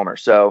it for a homer.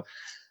 So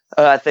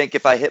I think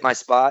if I hit my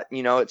spot,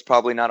 it's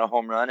probably not a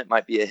home run. It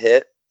might be a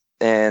hit,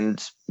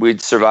 and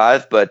we'd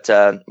survive. But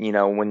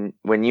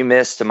when you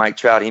miss to Mike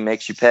Trout, he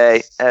makes you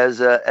pay,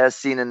 as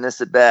seen in this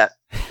at bat.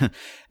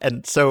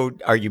 And so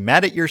are you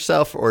mad at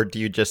yourself, or do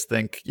you just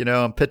think,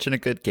 I'm pitching a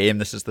good game.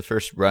 This is the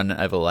first run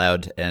I've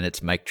allowed, and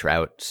it's Mike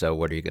Trout. So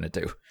what are you going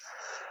to do?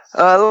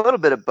 A little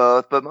bit of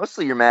both, but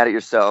mostly you're mad at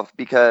yourself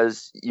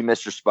because you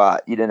missed your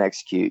spot. You didn't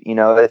execute.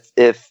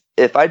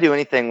 If I do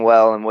anything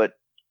well, and what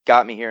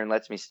got me here and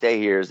lets me stay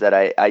here is that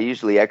I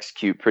usually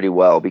execute pretty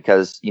well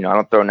because, I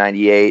don't throw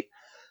 98.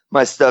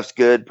 My stuff's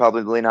good,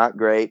 probably not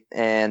great.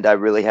 And I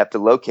really have to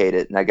locate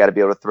it. And I got to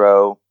be able to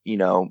throw,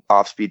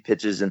 off-speed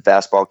pitches and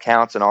fastball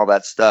counts and all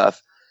that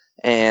stuff.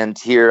 And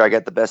here I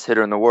got the best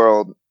hitter in the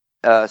world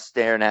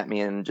staring at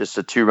me in just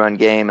a 2-run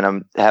game,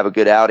 and have a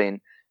good outing.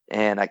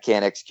 And I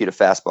can't execute a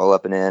fastball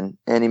up and in,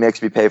 and he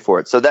makes me pay for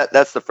it. So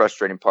that's the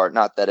frustrating part.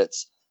 Not that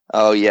it's,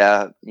 oh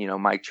yeah,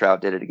 Mike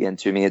Trout did it again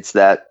to me. It's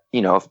that,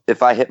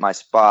 if I hit my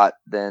spot,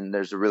 then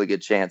there's a really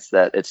good chance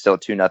that it's still a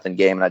 2-0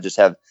 game, and I just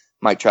have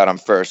Mike Trout on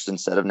first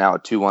instead of now a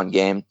 2-1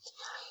 game,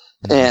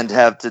 and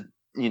have to,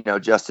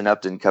 Justin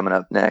Upton coming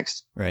up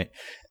next. Right.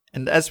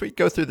 And as we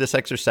go through this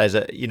exercise,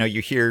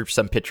 you hear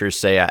some pitchers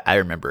say, I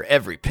remember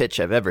every pitch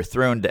I've ever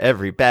thrown to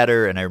every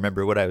batter, and I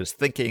remember what I was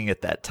thinking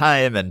at that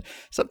time. And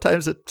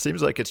sometimes it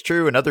seems like it's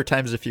true, and other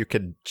times if you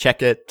can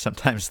check it,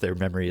 sometimes their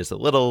memory is a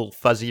little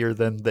fuzzier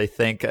than they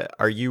think.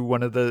 Are you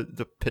one of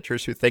the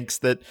pitchers who thinks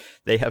that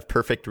they have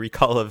perfect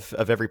recall of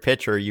every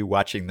pitch, or are you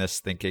watching this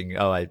thinking,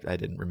 oh, I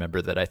didn't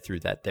remember that I threw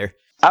that there?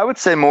 I would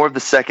say more of the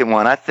second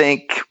one. I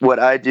think what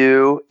I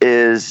do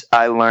is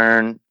I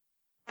learn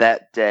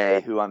that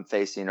day who I'm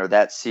facing, or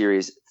that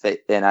series,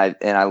 and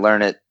I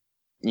learn it,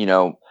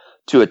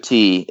 to a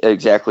T,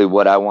 exactly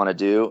what I want to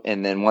do.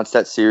 And then once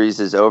that series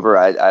is over,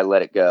 I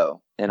let it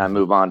go and I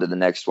move on to the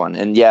next one.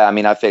 And yeah, I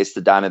mean, I face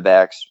the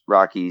Diamondbacks,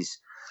 Rockies,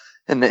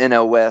 and the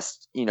NL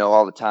West,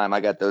 all the time.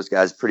 I got those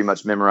guys pretty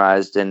much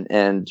memorized,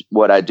 and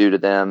what I do to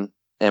them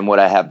and what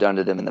I have done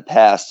to them in the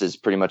past is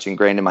pretty much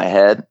ingrained in my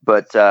head.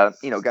 But,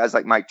 guys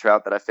like Mike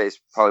Trout that I face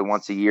probably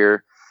once a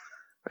year,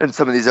 and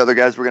some of these other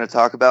guys we're going to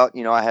talk about,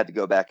 I had to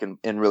go back and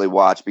really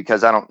watch,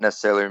 because I don't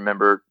necessarily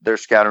remember their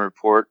scouting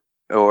report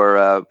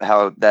or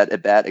how that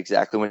at bat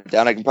exactly went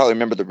down. I can probably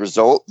remember the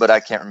result, but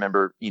I can't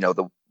remember,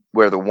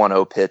 where the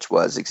 1-0 pitch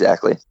was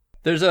exactly.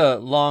 There's a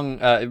long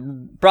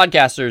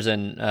broadcasters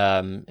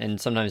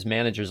and sometimes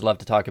managers love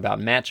to talk about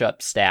matchup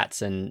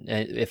stats, and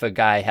if a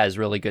guy has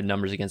really good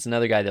numbers against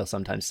another guy, they'll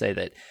sometimes say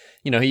that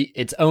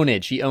it's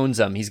ownage. He owns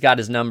them. He's got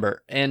his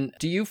number. And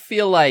do you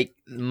feel like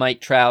Mike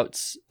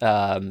Trout's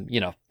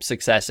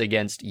success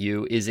against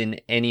you is in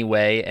any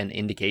way an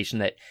indication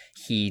that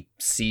he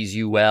sees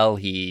you well?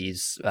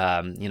 He's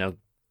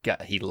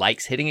he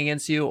likes hitting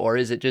against you, or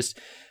is it just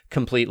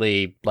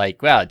completely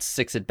like, wow, it's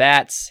 6 at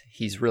bats.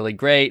 He's really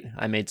great.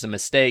 I made some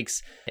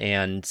mistakes,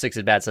 and 6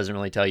 at bats doesn't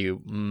really tell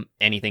you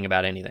anything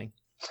about anything?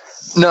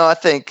 No, I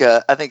think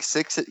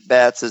 6 at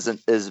bats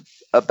is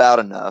about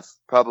enough.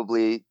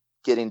 Probably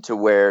getting to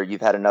where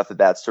you've had enough at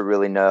bats to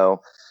really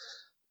know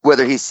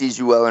whether he sees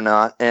you well or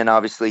not. And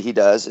obviously he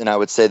does. And I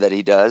would say that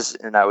he does.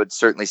 And I would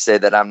certainly say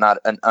that I'm not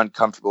an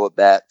uncomfortable at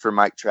bat for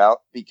Mike Trout,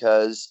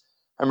 because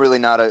I'm really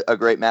not a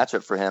great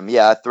matchup for him.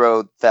 Yeah, I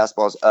throw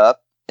fastballs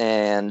up,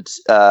 and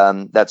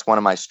that's one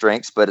of my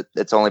strengths, but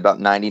it's only about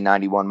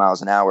 91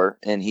 miles an hour.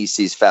 And he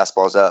sees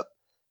fastballs up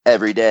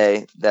every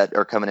day that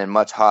are coming in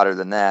much hotter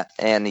than that.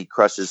 And he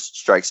crushes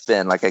strike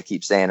spin, like I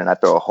keep saying, and I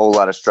throw a whole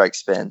lot of strike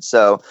spin.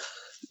 So,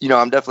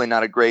 I'm definitely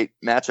not a great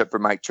matchup for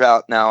Mike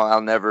Trout. Now,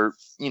 I'll never,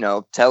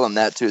 tell him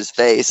that to his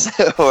face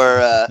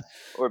or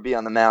be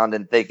on the mound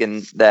and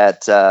thinking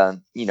that,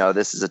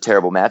 this is a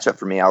terrible matchup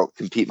for me. I'll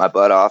compete my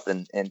butt off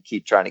and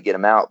keep trying to get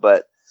him out.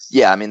 But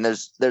yeah, I mean,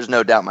 there's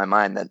no doubt in my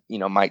mind that,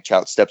 Mike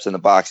Trout steps in the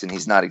box and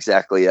he's not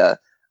exactly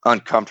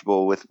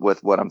uncomfortable with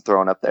what I'm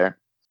throwing up there.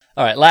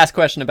 All right, last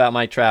question about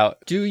Mike Trout.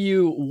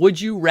 Would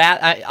you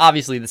rather,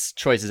 obviously this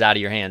choice is out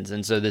of your hands,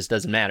 and so this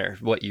doesn't matter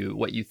what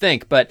you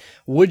think, but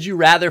would you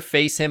rather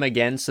face him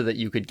again so that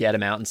you could get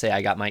him out and say,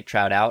 I got Mike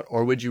Trout out,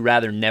 or would you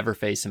rather never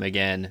face him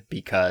again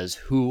because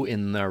who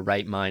in their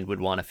right mind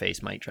would want to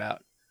face Mike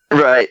Trout?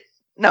 Right.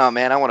 No,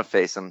 man, I want to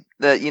face him.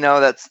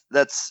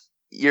 That's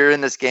you're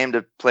in this game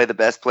to play the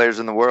best players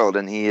in the world,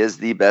 and he is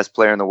the best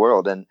player in the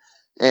world, and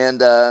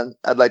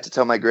I'd like to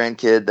tell my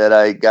grandkid that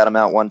I got him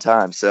out one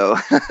time. So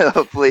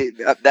hopefully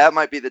that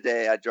might be the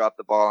day I drop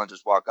the ball and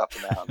just walk off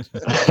the mound,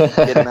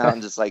 get him out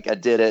and just like, I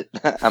did it.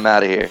 I'm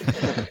out of here.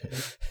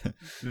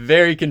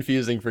 Very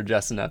confusing for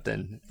Justin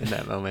Upton in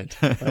that moment.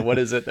 What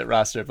is it that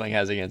Ross Stripling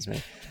has against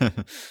me?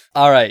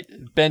 All right,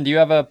 Ben, do you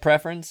have a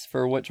preference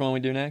for which one we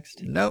do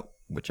next? No,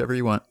 whichever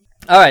you want.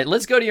 All right,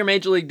 let's go to your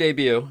Major League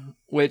debut,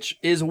 which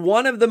is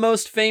one of the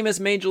most famous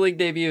Major League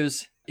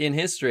debuts in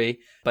history,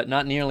 but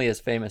not nearly as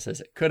famous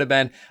as it could have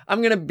been.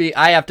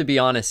 I have to be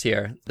honest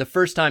here. The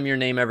first time your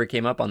name ever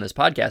came up on this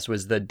podcast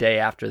was the day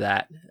after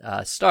that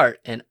start,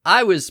 and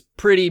I was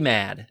pretty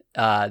mad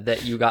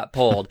that you got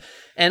pulled.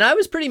 And I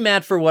was pretty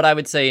mad for what I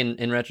would say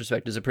in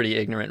retrospect is a pretty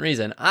ignorant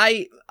reason.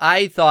 I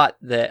thought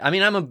that,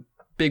 I'm a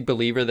big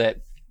believer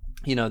that,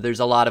 there's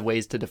a lot of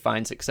ways to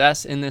define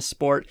success in this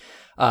sport,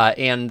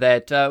 and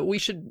that we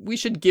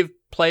should give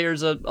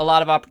players a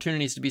lot of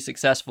opportunities to be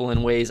successful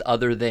in ways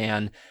other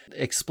than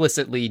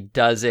explicitly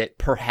does it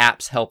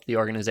perhaps help the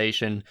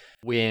organization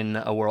win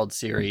a World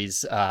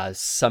Series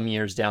some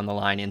years down the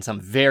line in some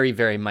very,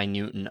 very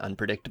minute and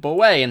unpredictable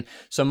way. And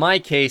so my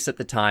case at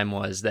the time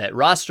was that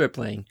Ross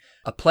Stripling,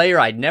 a player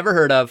I'd never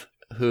heard of,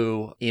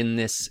 who in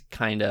this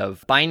kind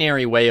of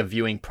binary way of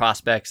viewing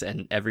prospects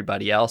and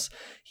everybody else,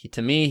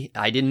 to me,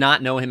 I did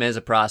not know him as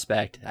a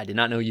prospect. I did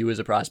not know you as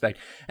a prospect.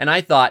 And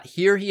I thought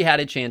here he had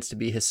a chance to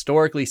be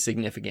historically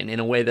significant in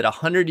a way that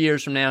 100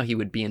 years from now, he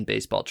would be in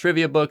baseball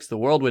trivia books. The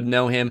world would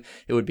know him.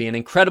 It would be an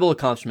incredible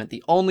accomplishment.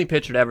 The only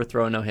pitcher to ever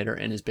throw a no-hitter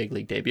in his big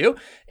league debut.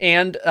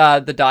 And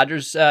the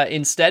Dodgers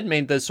instead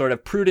made the sort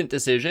of prudent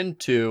decision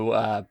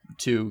to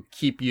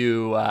keep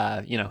you,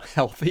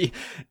 healthy.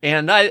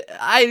 And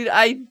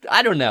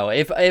I don't know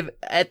if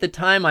at the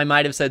time I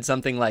might have said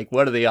something like,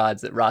 what are the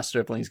odds that Ross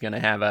Stripling's going to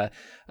have a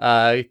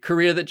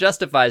career that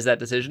justifies that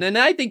decision? And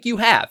I think you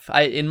have.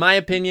 In my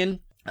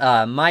opinion,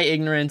 my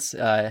ignorance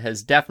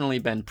has definitely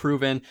been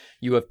proven.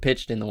 You have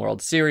pitched in the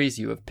World Series.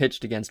 You have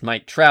pitched against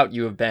Mike Trout.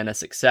 You have been a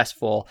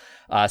successful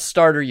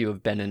starter. You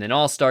have been in an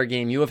all-star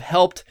game. You have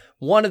helped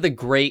one of the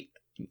great,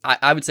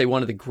 I would say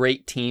one of the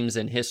great teams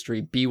in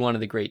history, be one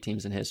of the great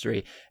teams in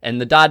history.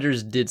 And the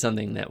Dodgers did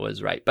something that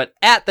was right. But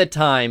at the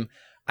time,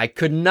 I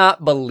could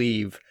not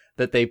believe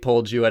that they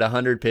pulled you at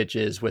 100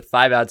 pitches with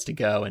 5 outs to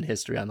go and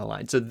history on the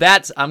line. So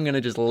I'm going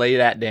to just lay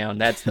that down.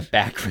 That's the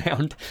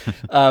background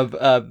of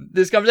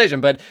this conversation.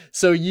 But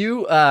so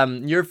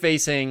you're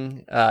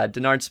facing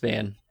Denard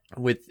Span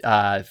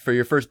for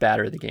your first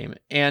batter of the game.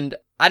 And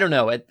I don't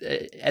know,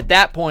 at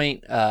that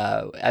point,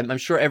 I'm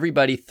sure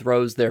everybody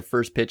throws their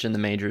first pitch in the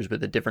majors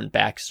with a different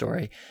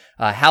backstory.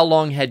 How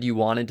long had you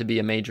wanted to be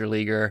a major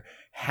leaguer?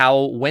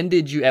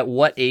 At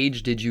what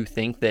age did you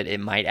think that it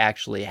might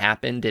actually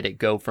happen? Did it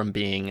go from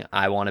being,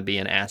 I want to be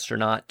an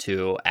astronaut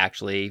to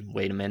actually,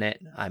 wait a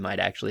minute, I might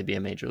actually be a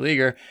major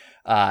leaguer?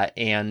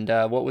 And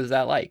what was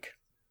that like?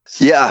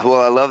 Yeah,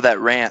 well, I love that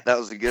rant. That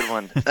was a good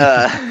one.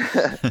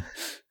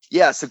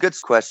 Yeah, so good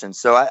question.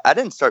 So I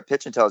didn't start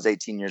pitching until I was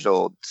 18 years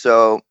old.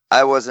 So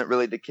I wasn't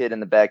really the kid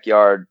in the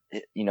backyard,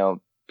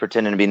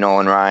 pretending to be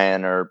Nolan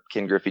Ryan or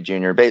Ken Griffey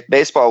Jr.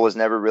 Baseball was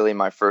never really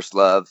my first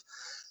love.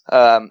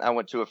 I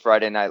went to a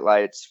Friday Night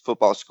Lights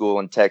football school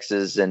in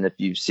Texas, and if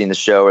you've seen the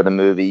show or the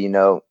movie, you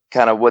know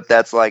kind of what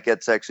that's like.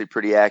 It's actually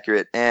pretty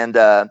accurate. And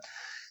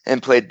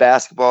played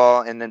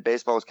basketball, and then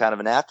baseball was kind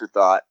of an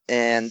afterthought.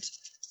 And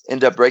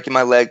ended up breaking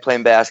my leg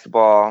playing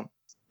basketball.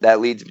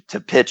 That leads to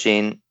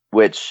pitching,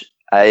 which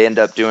I end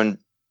up doing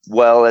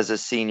well as a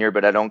senior,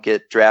 but I don't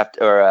get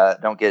drafted or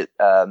don't get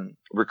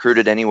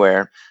recruited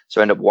anywhere. So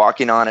I end up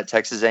walking on at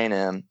Texas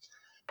A&M.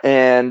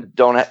 And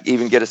don't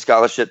even get a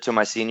scholarship till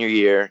my senior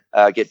year.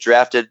 Get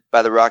drafted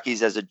by the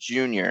Rockies as a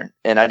junior,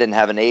 and I didn't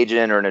have an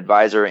agent or an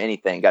advisor or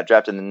anything. Got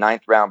drafted in the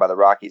 9th round by the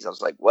Rockies. I was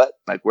like, what?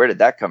 Like, where did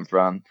that come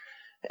from?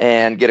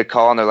 And get a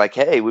call, and they're like,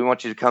 hey, we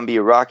want you to come be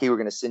a Rocky. We're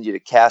going to send you to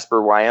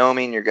Casper,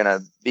 Wyoming. You're going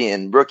to be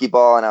in rookie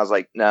ball. And I was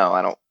like, no,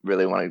 I don't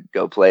really want to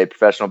go play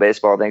professional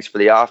baseball. Thanks for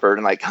the offer.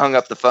 And like hung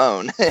up the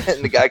phone.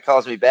 And the guy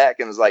calls me back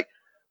and was like,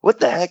 what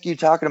the heck are you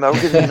talking about?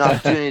 We're giving you an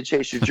opportunity to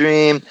chase your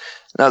dream.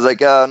 And I was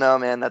like, oh, no,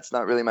 man, that's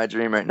not really my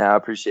dream right now. I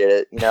appreciate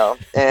it,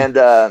 And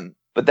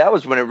but that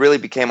was when it really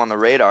became on the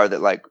radar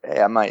that, like, hey,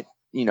 I might,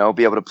 be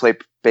able to play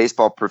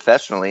baseball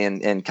professionally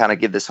and kind of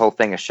give this whole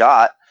thing a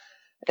shot.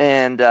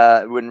 And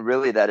when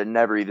really that had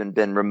never even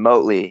been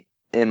remotely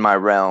in my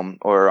realm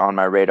or on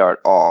my radar at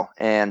all.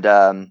 And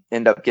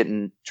end up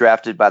getting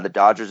drafted by the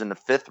Dodgers in the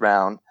 5th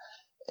round.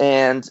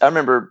 And I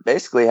remember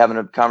basically having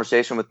a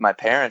conversation with my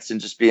parents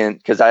and just being,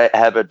 because I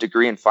have a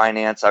degree in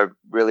finance. I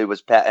really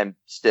was, and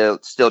still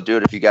do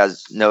it. If you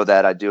guys know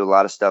that, I do a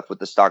lot of stuff with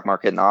the stock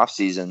market in the off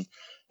season,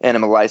 and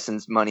I'm a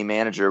licensed money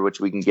manager, which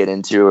we can get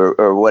into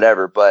or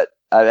whatever. But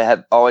I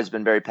have always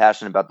been very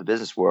passionate about the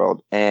business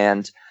world.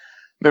 And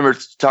I remember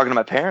talking to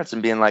my parents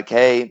and being like,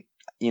 hey,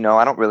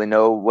 I don't really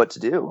know what to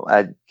do.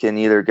 I can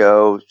either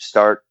go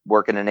start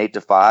working an 8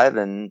 to 5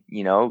 and,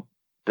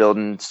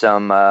 building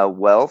some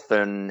wealth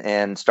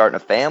and starting a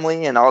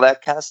family and all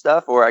that kind of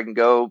stuff, or I can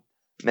go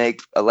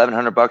make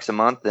 $1,100 a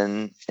month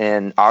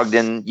in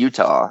Ogden,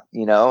 Utah,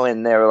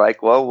 and they were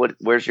like, well,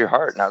 where's your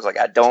heart? And I was like,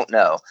 I don't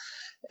know.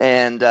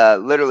 And it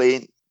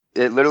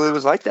literally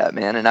was like that,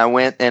 man. And I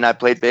went and I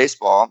played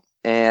baseball,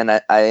 and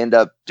I ended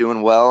up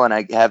doing well, and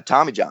I have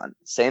Tommy John.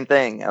 Same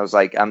thing. I was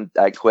like,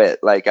 I quit.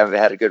 Like, I've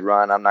had a good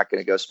run. I'm not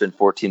going to go spend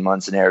 14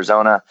 months in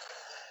Arizona.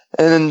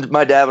 And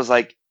my dad was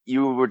like,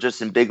 you were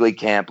just in big league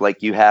camp.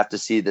 Like, you have to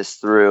see this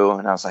through.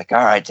 And I was like,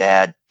 all right,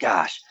 Dad,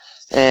 gosh.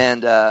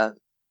 And,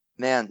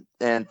 man,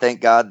 and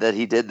thank God that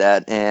he did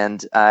that.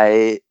 And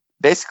I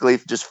basically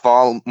just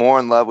fall more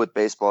in love with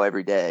baseball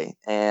every day.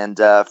 And,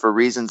 for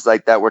reasons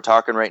like that, we're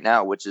talking right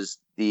now, which is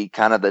the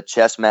kind of the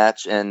chess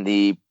match and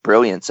the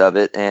brilliance of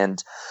it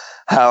and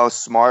how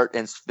smart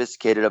and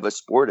sophisticated of a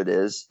sport it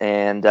is.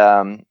 And,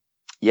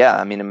 yeah,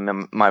 I mean, I'm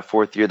in my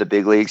 4th year of the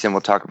big leagues, and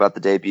we'll talk about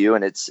the debut.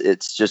 And it's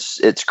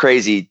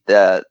crazy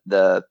the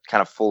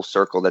kind of full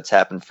circle that's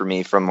happened for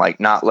me from like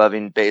not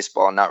loving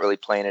baseball and not really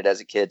playing it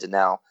as a kid to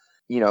now,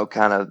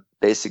 kind of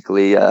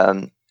basically,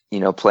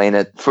 playing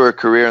it for a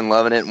career and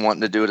loving it and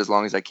wanting to do it as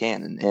long as I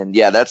can. And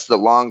yeah, that's the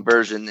long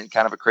version and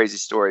kind of a crazy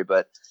story,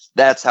 but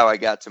that's how I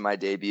got to my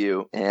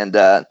debut. And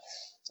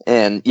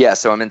yeah,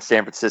 so I'm in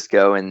San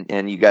Francisco,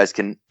 and you guys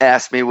can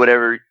ask me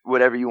whatever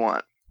you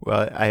want.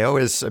 Well,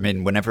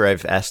 whenever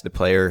I've asked a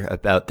player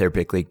about their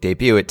big league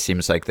debut, it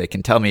seems like they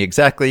can tell me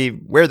exactly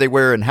where they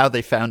were and how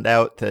they found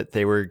out that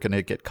they were going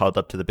to get called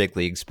up to the big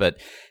leagues. But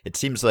it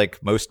seems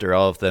like most or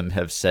all of them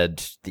have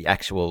said the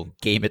actual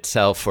game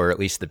itself, or at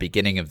least the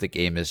beginning of the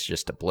game, is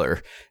just a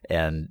blur.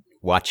 And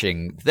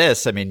watching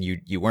this, I mean,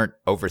 you weren't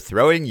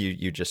overthrowing.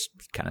 You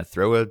just kind of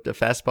throw a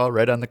fastball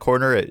right on the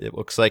corner. It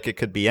looks like it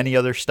could be any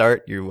other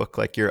start. You look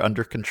like you're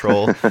under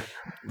control.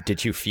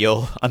 Did you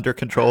feel under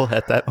control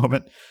at that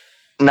moment?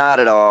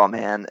 Not at all,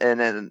 man. And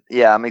then,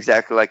 yeah, I'm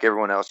exactly like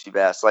everyone else you've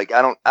asked. Like,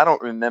 I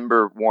don't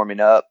remember warming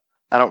up.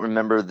 I don't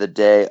remember the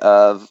day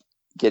of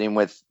getting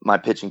with my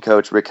pitching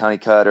coach, Rick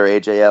Honeycutt or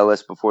AJ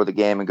Ellis, before the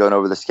game and going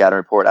over the scouting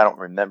report. I don't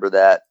remember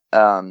that.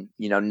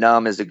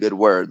 Numb is a good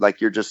word. Like,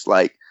 you're just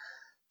like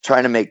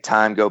trying to make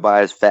time go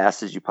by as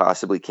fast as you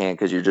possibly can,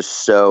 because you're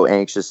just so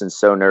anxious and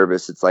so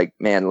nervous. It's like,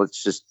 man,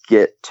 let's just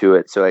get to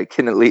it so I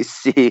can at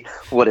least see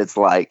what it's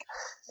like.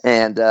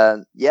 And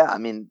yeah, I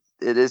mean,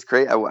 it is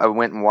great. I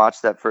went and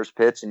watched that first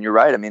pitch, and you're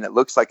right. I mean, it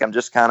looks like I'm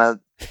just kind of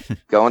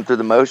going through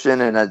the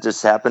motion, and I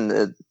just happened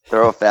to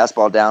throw a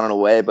fastball down and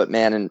away. But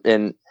man,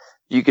 and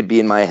you could be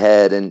in my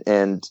head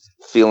and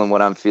feeling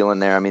what I'm feeling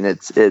there. I mean,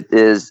 it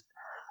is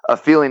a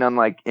feeling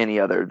unlike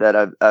any other that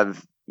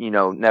I've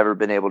never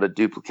been able to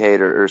duplicate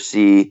or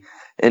see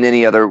in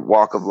any other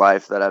walk of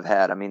life that I've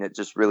had. I mean, it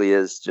just really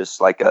is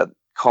just like a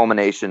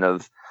culmination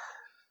of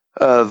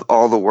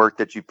all the work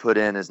that you put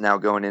in is now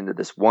going into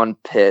this one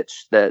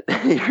pitch that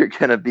you're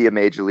going to be a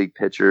major league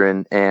pitcher,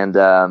 and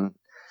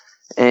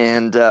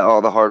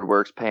all the hard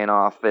work's paying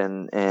off,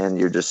 and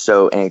you're just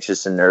so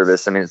anxious and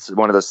nervous. I mean, it's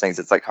one of those things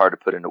that's like hard to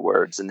put into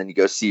words. And then you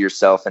go see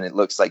yourself, and it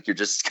looks like you're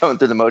just going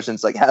through the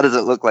motions. Like, how does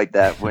it look like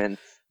that when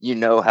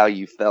how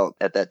you felt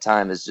at that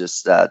time is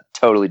just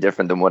totally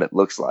different than what it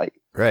looks like.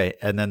 Right.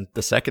 And then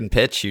the second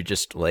pitch, you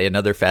just lay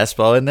another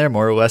fastball in there,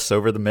 more or less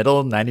over the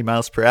middle, 90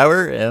 miles per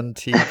hour. And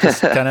he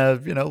just kind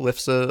of,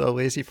 lifts a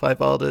lazy fly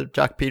ball to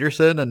Jock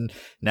Peterson. And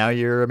now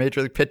you're a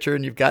major league pitcher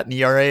and you've got an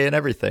ERA and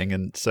everything.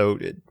 And so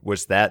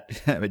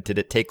did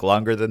it take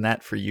longer than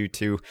that for you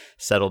to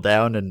settle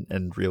down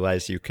and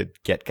realize you could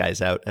get guys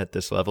out at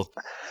this level?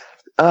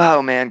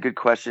 Oh man, good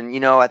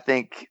question. I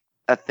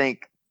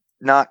think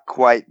not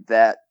quite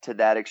that to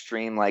that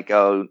extreme. Like,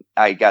 oh,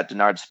 I got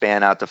Denard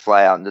Span out to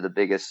fly out into the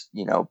biggest,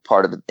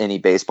 part of any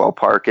baseball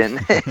park in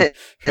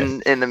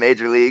the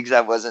major leagues.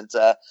 I wasn't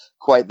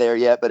quite there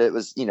yet, but it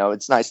was,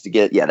 it's nice to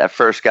get, that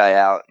first guy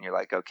out, and you're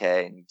like,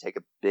 okay, and you take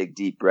a big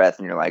deep breath,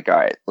 and you're like, all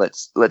right,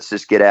 let's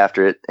just get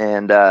after it.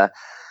 And I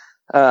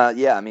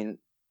mean,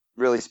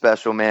 really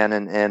special, man.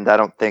 And I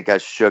don't think I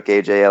shook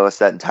AJ Ellis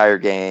that entire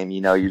game.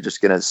 You're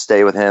just gonna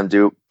stay with him,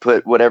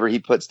 put whatever he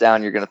puts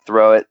down, you're gonna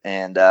throw it,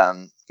 and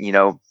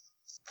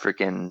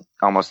freaking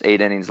almost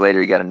 8 innings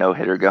later, you got a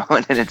no-hitter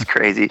going, and it's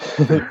crazy.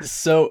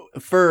 So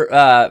for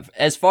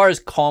as far as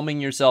calming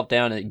yourself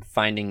down and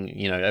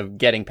finding,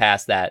 getting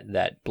past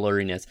that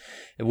blurriness,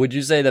 would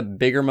you say the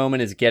bigger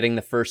moment is getting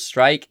the first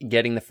strike,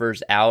 getting the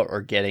first out,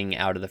 or getting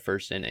out of the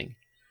first inning?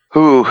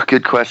 Ooh,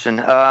 good question.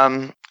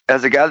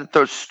 As a guy that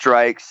throws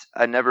strikes,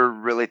 I never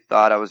really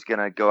thought I was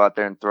going to go out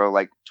there and throw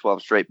like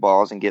 12 straight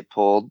balls and get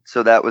pulled.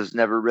 So that was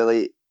never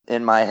really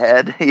in my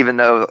head, even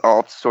though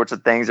all sorts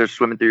of things are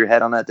swimming through your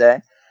head on that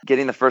day.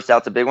 getting the first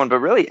out's a big one, but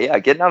really, yeah,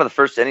 getting out of the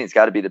first inning's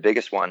got to be the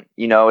biggest one,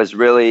 is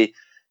really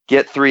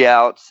get 3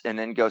 outs and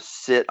then go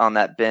sit on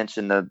that bench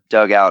in the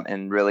dugout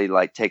and really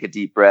like take a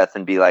deep breath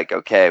and be like,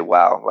 okay,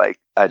 wow, like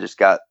I just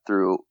got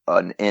through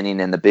an inning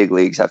in the big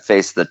leagues. I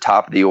faced the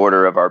top of the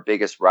order of our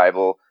biggest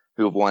rival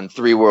who have won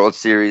 3 World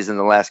Series in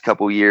the last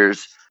couple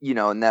years,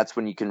 and that's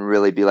when you can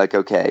really be like,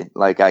 okay,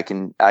 like I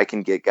can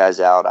get guys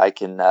out. I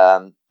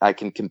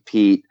can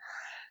compete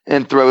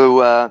and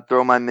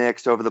throw my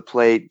mix over the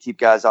plate, keep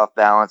guys off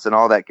balance and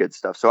all that good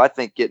stuff. So I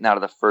think getting out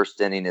of the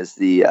first inning is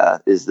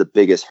the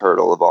biggest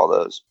hurdle of all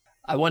those.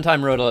 I one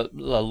time wrote a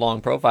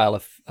long profile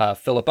of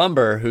Philip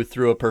Humber, who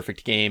threw a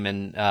perfect game,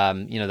 and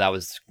that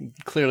was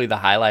clearly the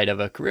highlight of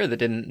a career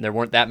there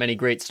weren't that many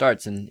great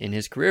starts in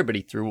his career, but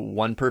he threw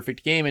one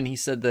perfect game, and he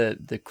said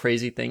the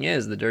crazy thing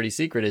is, the dirty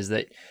secret is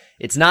that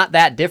it's not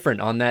that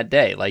different on that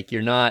day. Like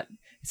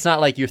it's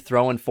not like you're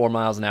throwing 4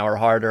 miles an hour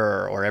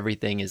harder or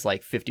everything is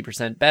like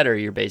 50% better.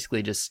 You're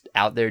basically just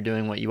out there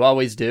doing what you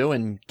always do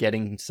and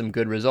getting some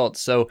good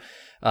results. So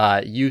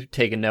you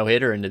take a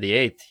no-hitter into the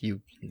 8th.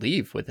 You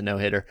leave with a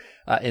no-hitter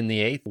in the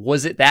 8th.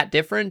 Was it that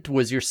different?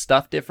 Was your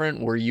stuff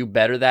different? Were you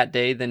better that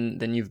day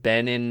than you've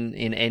been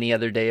in any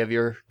other day of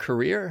your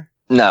career?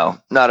 No,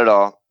 not at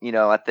all.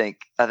 I think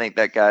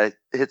that guy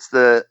hits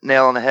the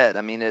nail on the head.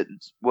 I mean, it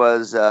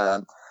was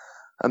a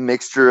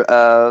mixture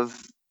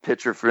of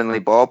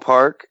pitcher-friendly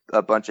ballpark,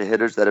 a bunch of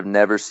hitters that have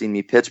never seen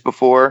me pitch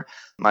before.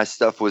 My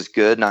stuff was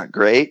good, not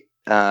great.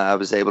 I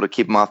was able to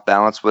keep them off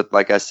balance with,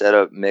 like I said,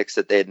 a mix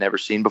that they had never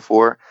seen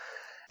before.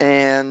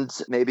 And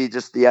maybe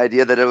just the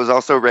idea that it was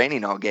also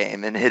raining all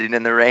game, and hitting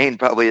in the rain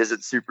probably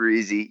isn't super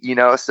easy,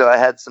 So I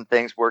had some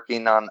things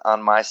working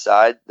on my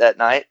side that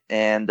night.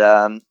 And,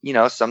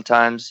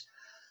 sometimes,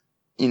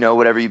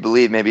 whatever you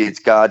believe, maybe it's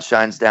God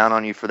shines down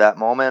on you for that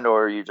moment,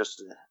 or you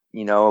just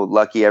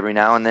lucky every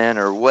now and then,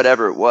 or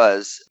whatever it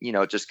was,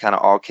 it just kind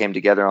of all came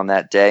together on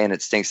that day. And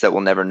it stinks that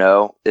we'll never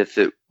know if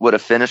it would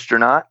have finished or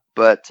not.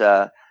 But,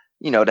 to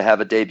have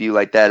a debut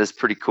like that is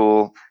pretty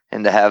cool.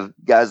 And to have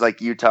guys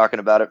like you talking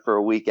about it for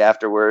a week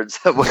afterwards,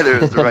 whether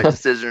it was the right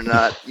decision or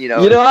not,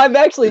 I've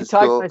actually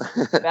talked cool.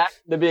 myself back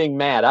to being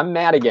mad. I'm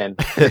mad again.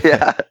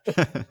 Yeah.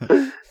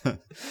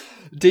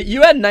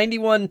 You had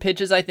 91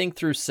 pitches, I think,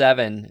 through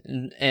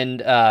 7.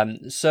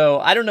 And so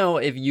I don't know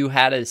if you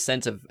had a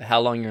sense of how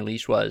long your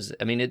leash was.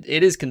 I mean, it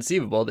is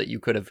conceivable that you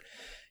could have,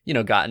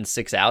 gotten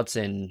 6 outs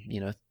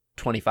in,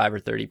 25 or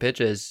 30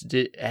 pitches.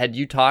 Had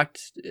you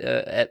talked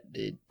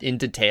in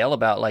detail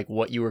about like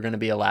what you were going to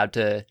be allowed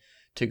to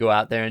go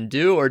out there and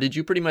do? Or did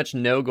you pretty much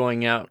know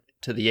going out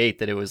to the 8th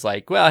that it was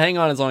like, well, hang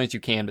on as long as you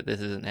can, but this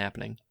isn't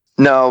happening?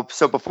 No.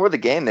 So before the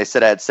game, they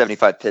said I had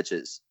 75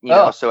 pitches.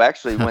 So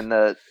actually, when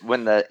the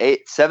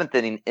 7th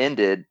inning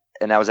ended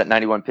and I was at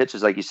 91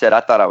 pitches, like you said,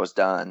 I thought I was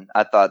done.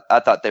 I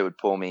thought they would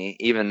pull me,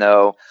 even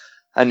though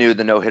I knew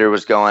the no hitter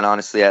was going.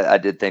 Honestly, I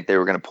did think they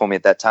were going to pull me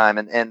at that time.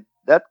 And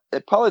that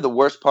probably the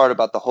worst part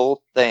about the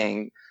whole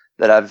thing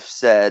that I've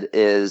said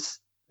is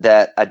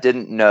that I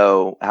didn't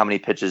know how many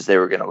pitches they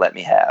were going to let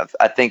me have.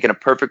 I think in a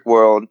perfect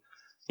world,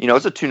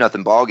 it's a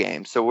 2-0 ball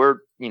game. So we're,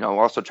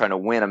 also trying to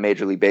win a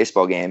Major League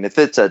Baseball game. If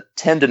it's a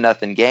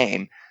 10-0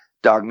 game,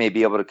 Dog may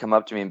be able to come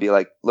up to me and be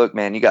like, look,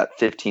 man, you got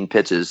 15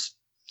 pitches,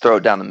 throw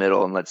it down the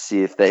middle and let's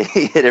see if they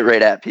hit it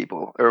right at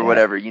people or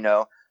whatever,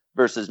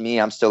 versus me,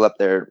 I'm still up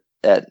there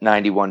at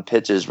 91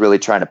 pitches, really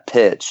trying to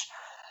pitch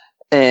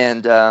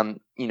and,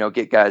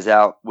 get guys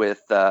out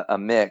with a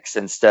mix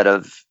instead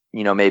of,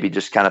 maybe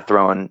just kind of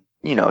throwing,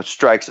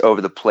 strikes over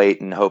the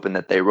plate and hoping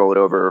that they roll it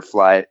over or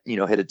fly,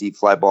 hit a deep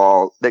fly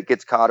ball that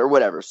gets caught or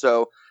whatever.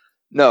 So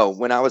no,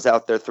 when I was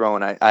out there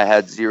throwing, I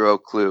had zero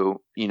clue,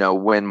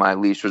 when my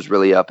leash was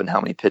really up and how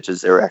many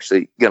pitches they were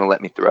actually going to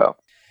let me throw.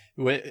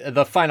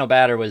 The final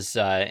batter was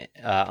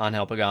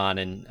Angel Pagan,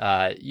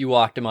 and you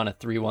walked him on a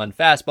 3-1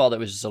 fastball that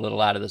was just a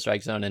little out of the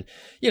strike zone, and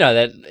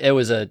that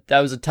was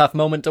a tough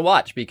moment to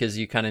watch because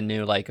you kind of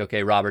knew like,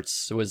 okay,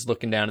 Roberts was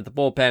looking down at the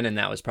bullpen, and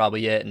that was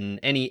probably it. And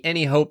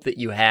any hope that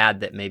you had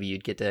that maybe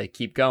you'd get to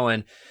keep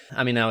going,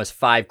 I mean, that was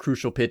 5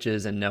 crucial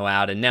pitches and no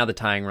out, and now the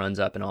tying runs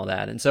up and all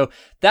that, and so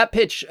that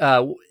pitch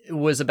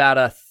was about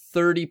a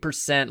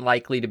 30%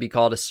 likely to be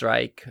called a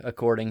strike,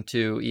 according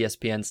to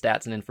ESPN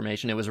stats and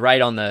information. It was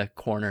right on the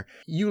corner.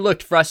 You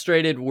looked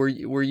frustrated. Were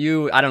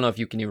you, I don't know if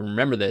you can even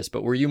remember this,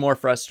 but were you more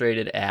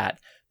frustrated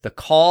at the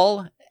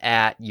call,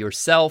 at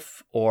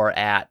yourself, or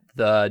at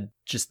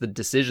just the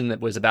decision that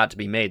was about to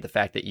be made, the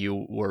fact that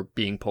you were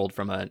being pulled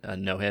from a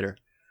no-hitter?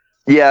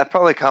 Yeah,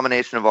 probably a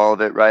combination of all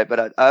of it, right?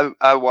 But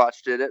I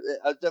watched it.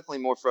 I was definitely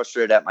more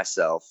frustrated at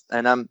myself.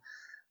 And I'm,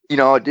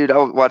 dude, I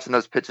was watching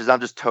those pitches. I'm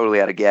just totally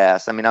out of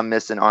gas. I mean, I'm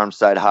missing arm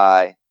side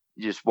high,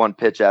 just one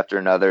pitch after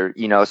another,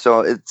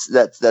 so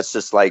that's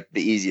just like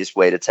the easiest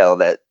way to tell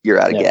that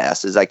you're out of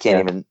gas is I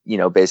can't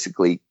even,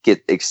 basically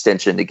get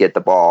extension to get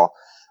the ball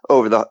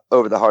over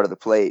the heart of the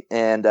plate.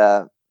 And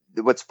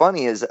what's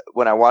funny is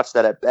when I watch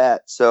that at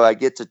bat, so I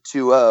get to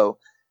 2-0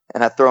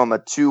 and I throw him a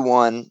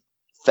 2-1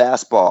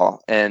 fastball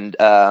and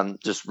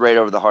just right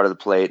over the heart of the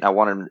plate. And I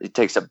want him, he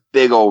takes a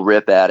big old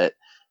rip at it.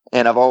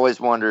 And I've always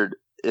wondered,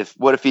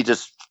 what if he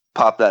just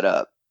popped that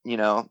up,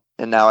 and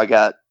now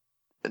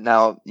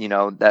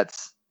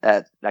that's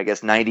at, I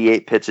guess,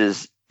 98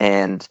 pitches,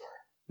 and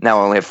now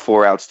I only have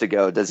 4 outs to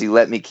go. Does he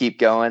let me keep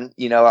going?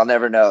 I'll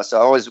never know.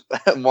 So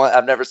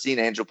I've never seen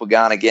Angel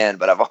Pagan again,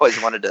 but I've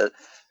always wanted to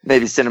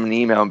maybe send him an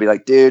email and be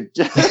like, dude,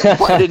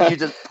 why didn't you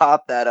just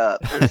pop that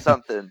up or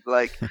something?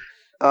 Like,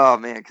 oh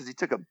man, because he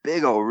took a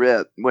big old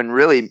rip when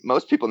really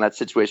most people in that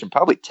situation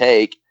probably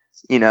take,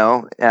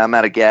 I'm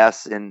out of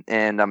gas and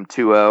I'm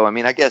 2-0. I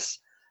mean, I guess,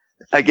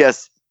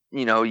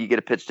 you get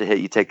a pitch to hit,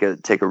 you take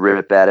a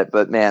rip at it.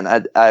 But man,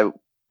 I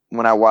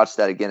when I watch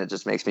that again, it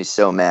just makes me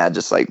so mad.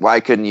 Just like, why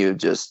couldn't you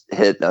just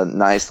hit a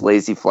nice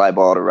lazy fly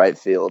ball to right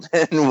field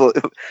and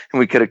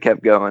we could have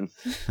kept going?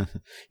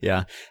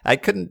 Yeah, I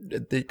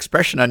couldn't. The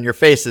expression on your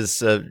face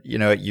is,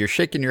 you're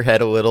shaking your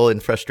head a little in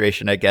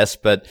frustration, I guess,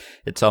 but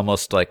it's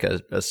almost like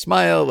a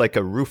smile, like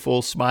a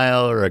rueful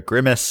smile or a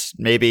grimace,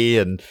 maybe.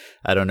 And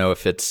I don't know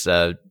if it's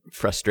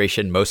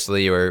frustration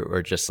mostly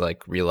or just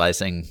like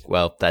realizing,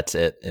 well, that's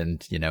it.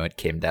 And, it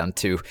came down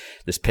to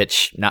this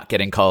pitch not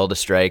getting called a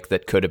strike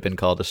that could have been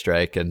called a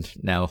strike. And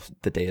now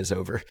the day is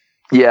over.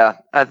 Yeah,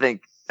 I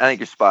think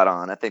you're spot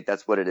on. I think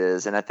that's what it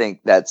is. And I think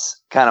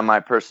that's kind of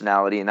my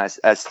personality. And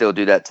I still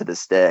do that to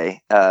this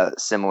day.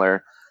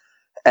 Similar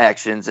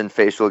actions and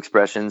facial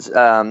expressions.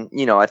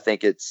 I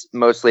think it's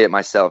mostly at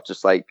myself,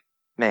 just like,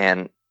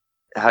 man,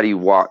 how do you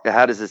walk?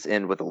 How does this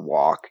end with a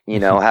walk?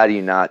 How do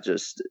you not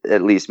just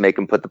at least make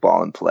them put the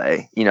ball in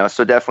play?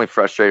 So definitely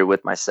frustrated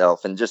with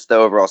myself and just the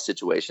overall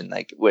situation.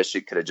 Like, wish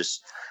it could have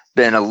just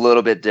been a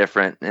little bit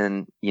different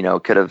and,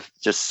 could have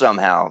just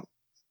somehow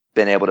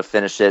been able to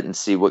finish it and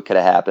see what could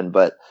have happened.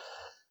 But,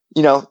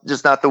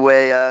 just not the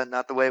way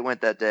it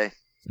went that day.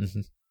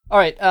 Mm-hmm. All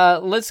right,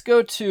 let's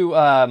go to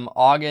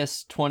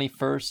August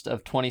 21st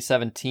of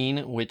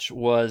 2017, which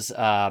was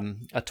a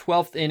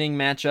 12th inning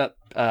matchup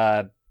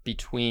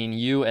between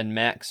you and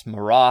Max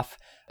Maroff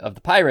of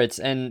the Pirates.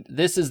 And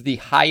this is the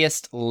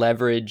highest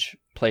leverage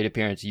plate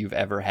appearance you've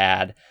ever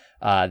had.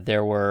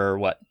 There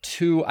were,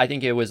 2, I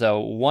think it was a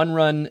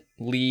 1-run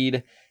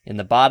lead in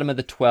the bottom of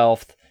the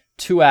 12th,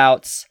 2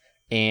 outs,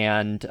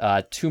 and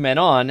 2 men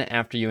on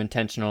after you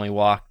intentionally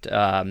walked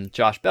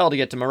Josh Bell to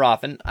get to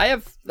Maroff. And I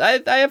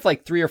have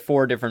like 3 or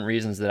 4 different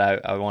reasons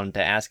that I wanted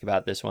to ask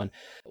about this one.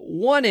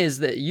 One is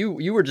that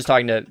you were just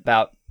talking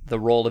about the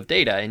role of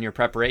data in your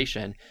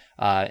preparation,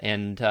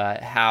 and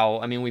how,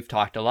 I mean, we've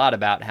talked a lot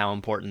about how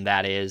important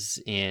that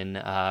is in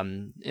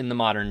the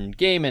modern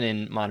game and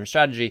in modern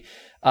strategy.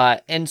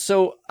 And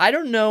so I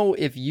don't know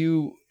if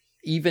you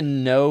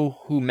even know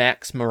who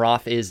Max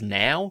Maroff is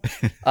now.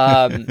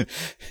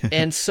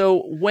 And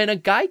so when a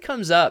guy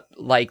comes up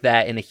like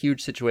that in a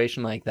huge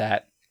situation like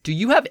that, do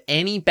you have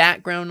any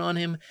background on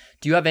him?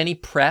 Do you have any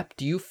prep?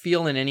 Do you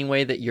feel in any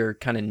way that you're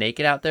kind of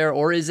naked out there?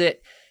 Or is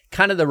it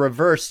kind of the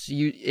reverse?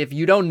 If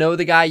you don't know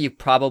the guy, you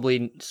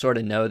probably sort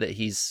of know that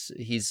he's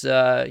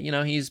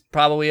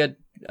probably a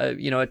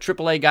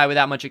AAA guy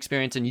without much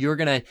experience, and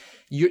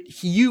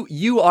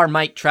you are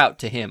Mike Trout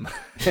to him.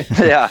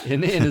 Yeah,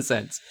 in a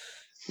sense.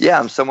 Yeah,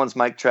 I'm someone's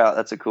Mike Trout.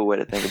 That's a cool way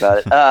to think about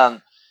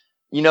it.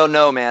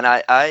 No,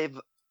 man,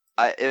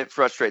 it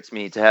frustrates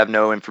me to have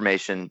no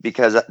information,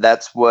 because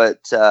that's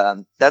what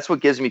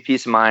gives me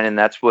peace of mind, and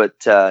that's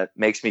what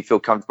makes me feel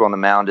comfortable on the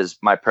mound is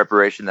my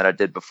preparation that I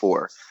did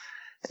before.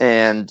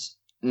 And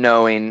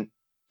knowing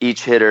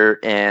each hitter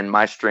and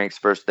my strengths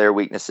versus their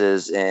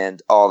weaknesses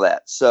and all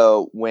that.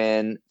 So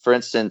when, for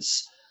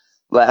instance,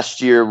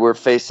 last year we're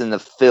facing the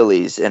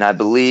Phillies, and I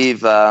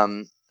believe,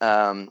 oh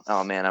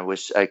man, I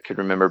wish I could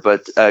remember,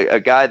 but a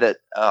guy that,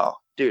 oh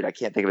dude, I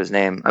can't think of his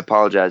name. I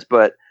apologize.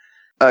 But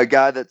a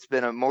guy that's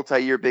been a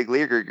multi-year big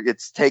leaguer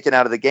gets taken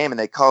out of the game, and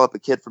they call up a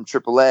kid from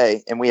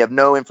AAA, and we have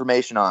no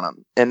information on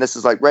him. And this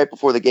is like right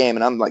before the game,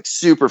 and I'm like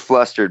super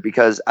flustered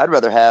because I'd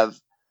rather have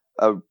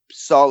a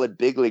solid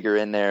big leaguer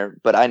in there,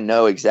 but I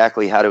know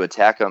exactly how to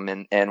attack him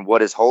and what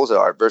his holes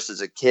are,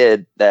 versus a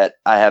kid that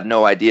I have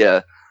no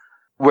idea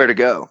where to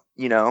go,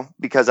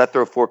 because I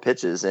throw 4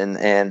 pitches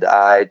and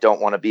I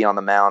don't want to be on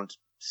the mound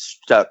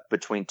stuck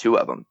between 2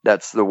 of them.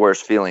 That's the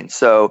worst feeling.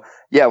 So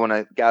yeah, when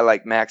a guy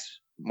like Max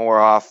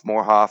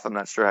Morhoff, I'm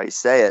not sure how you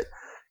say it,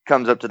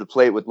 comes up to the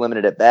plate with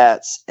limited at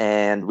bats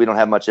and we don't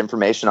have much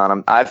information on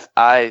him,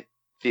 I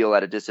feel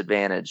at a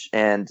disadvantage.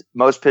 And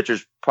most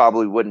pitchers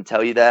probably wouldn't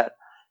tell you that,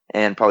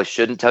 and probably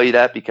shouldn't tell you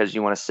that, because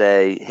you want to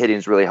say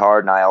hitting's really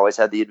hard and I always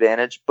had the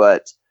advantage.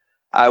 But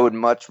I would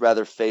much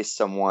rather face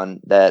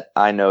someone that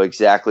I know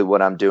exactly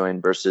what I'm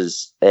doing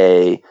versus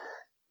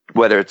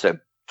whether it's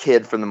a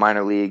kid from the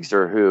minor leagues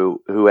or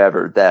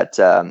whoever that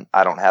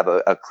I don't have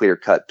a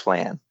clear-cut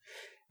plan.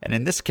 And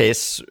in this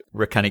case,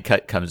 Rick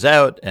Honeycutt comes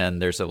out,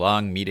 and there's a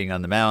long meeting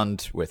on the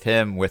mound with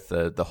him, with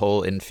the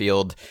whole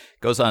infield.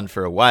 Goes on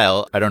for a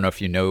while. I don't know if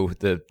you know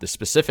the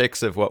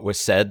specifics of what was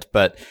said,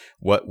 but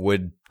what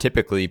would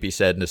typically be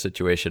said in a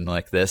situation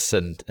like this,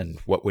 and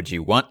what would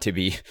you want to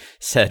be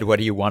said? What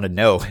do you want to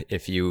know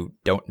if you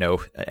don't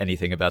know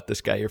anything about this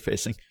guy you're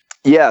facing?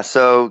 Yeah,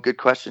 so good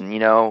question.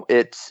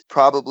 It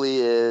probably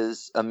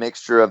is a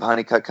mixture of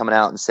Honeycutt coming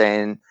out and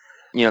saying,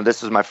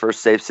 this was my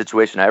first save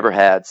situation I ever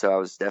had. So I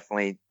was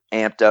definitely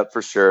amped up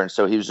for sure. And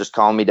so he was just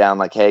calling me down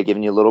like, hey,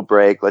 giving you a little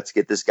break. Let's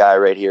get this guy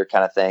right here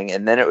kind of thing.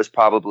 And then it was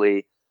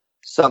probably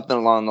something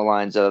along the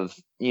lines of,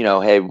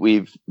 hey,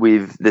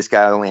 this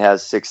guy only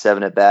has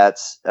 6-7 at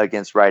bats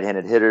against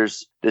right-handed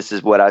hitters. This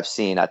is what I've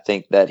seen. I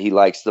think that he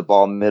likes the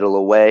ball middle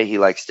away. He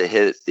likes to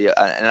hit,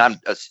 and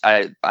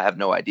I have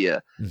no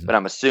idea, but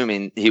I'm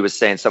assuming he was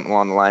saying something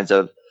along the lines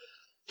of,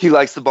 he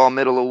likes the ball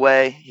middle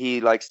away.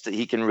 He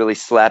can really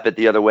slap it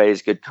the other way.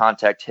 He's a good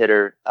contact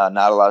hitter.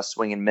 Not a lot of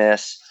swing and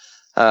miss.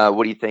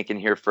 What are you thinking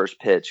here? First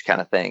pitch kind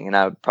of thing. And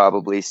I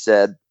probably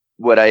said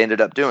what I ended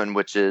up doing,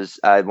 which is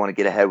I want to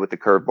get ahead with the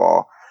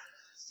curveball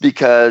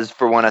because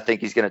for one, I think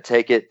he's going to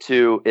take it.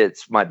 Two,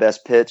 it's my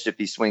best pitch. If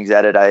he swings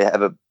at it, I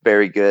have a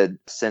very good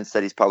sense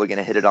that he's probably going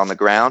to hit it on the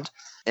ground.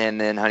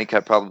 And then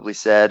Honeycutt probably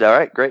said, all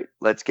right, great.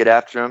 Let's get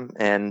after him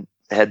and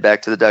head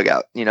back to the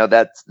dugout.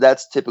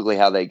 That's typically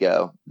how they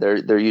go.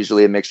 They're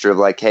usually a mixture of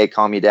like, hey,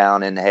 calm you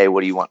down, and hey,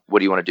 what do you want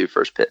to do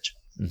first pitch?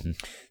 Mm-hmm.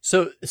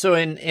 So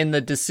in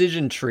the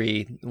decision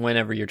tree,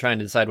 whenever you're trying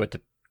to decide what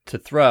to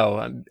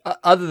throw,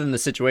 other than the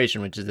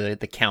situation, which is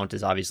the count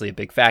is obviously a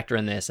big factor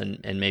in this,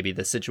 and maybe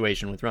the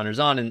situation with runners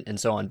on and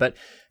so on, but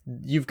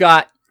you've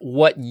got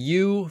what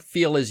you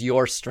feel is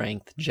your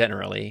strength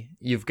generally.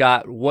 You've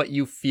got what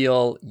you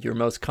feel you're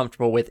most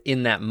comfortable with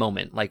in that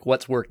moment, like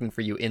what's working for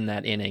you in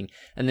that inning.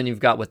 And then you've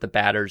got what the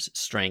batter's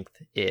strength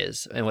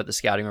is and what the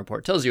scouting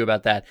report tells you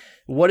about that.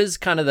 What is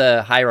kind of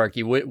the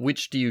hierarchy?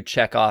 Which do you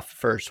check off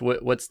first?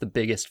 What's the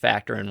biggest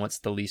factor and what's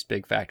the least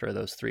big factor of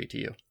those three to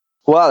you?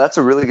 Wow, that's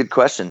a really good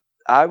question.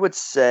 I would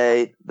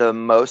say the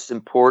most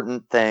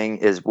important thing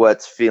is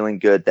what's feeling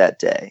good that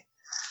day,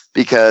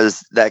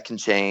 because that can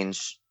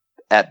change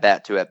at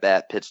bat to at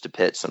bat, pitch to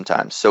pitch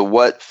sometimes. So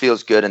what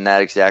feels good in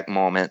that exact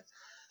moment?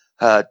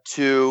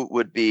 Two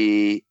would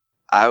be,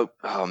 I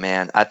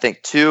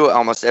think two,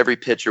 almost every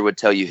pitcher would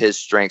tell you his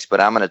strengths, but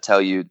I'm going to tell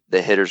you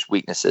the hitter's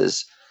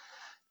weaknesses.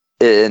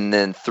 And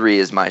then three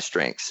is my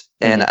strengths.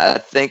 Mm-hmm. And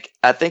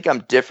I think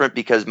I'm different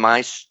because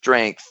my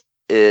strength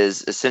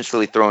is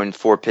essentially throwing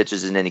 4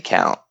 pitches in any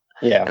count.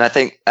 Yeah. And I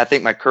think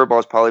my curveball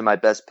is probably my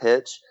best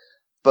pitch.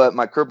 But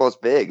my curveball is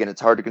big and it's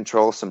hard to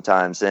control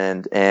sometimes.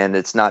 And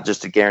it's not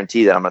just a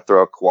guarantee that I'm going to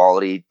throw a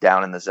quality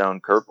down in the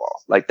zone curveball.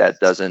 Like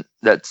that's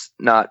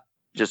not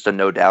just a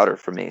no doubter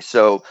for me.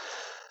 So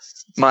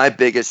my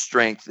biggest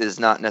strength is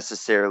not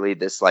necessarily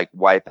this like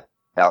wipe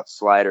out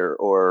slider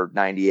or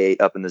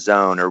 98 up in the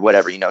zone or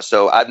whatever,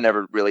 So I've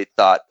never really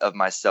thought of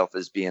myself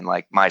as being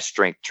like my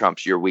strength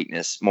trumps your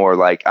weakness, more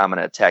like I'm going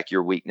to attack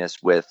your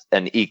weakness with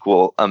an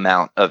equal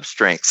amount of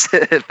strengths,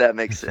 if that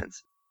makes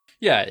sense.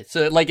 Yeah,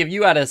 so like if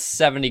you had a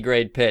 70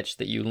 grade pitch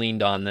that you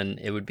leaned on, then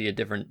it would be a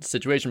different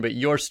situation, but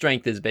your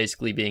strength is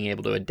basically being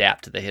able to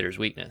adapt to the hitter's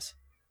weakness.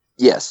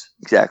 Yes,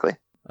 exactly.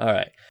 All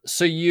right.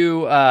 So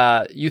you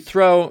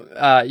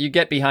you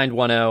get behind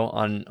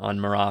 1-0 on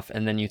Maroff,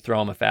 and then you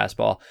throw him a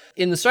fastball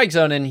in the strike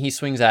zone, and he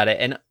swings at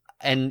it,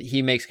 and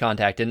he makes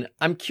contact. And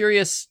I'm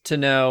curious to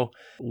know,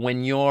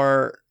 when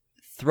you're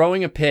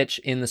throwing a pitch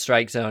in the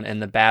strike zone and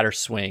the batter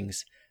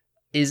swings,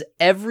 is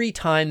every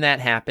time that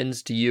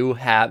happens,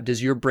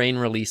 does your brain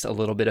release a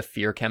little bit of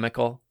fear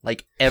chemical?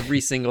 Like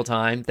every single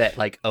time that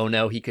like, oh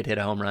no, he could hit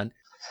a home run?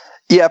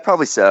 Yeah,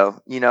 probably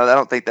so. I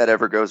don't think that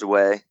ever goes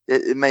away.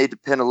 It may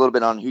depend a little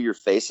bit on who you're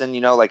facing.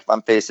 Like if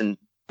I'm facing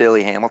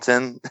Billy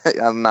Hamilton,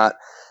 and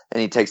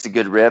he takes a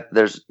good rip,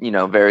 there's,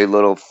 very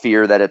little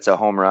fear that it's a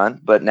home run.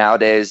 But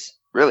nowadays,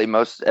 really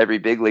every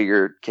big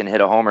leaguer can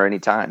hit a homer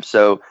anytime.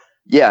 So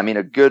yeah,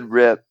 a good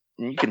rip,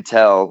 you can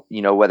tell,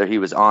 whether he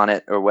was on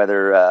it or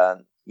whether,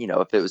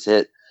 if it was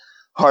hit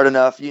hard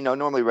enough,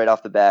 normally right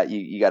off the bat,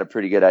 you got a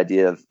pretty good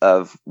idea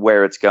of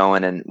where it's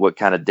going and what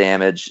kind of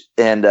damage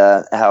and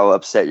how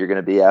upset you're going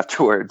to be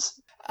afterwards.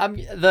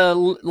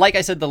 Like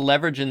I said, the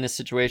leverage in this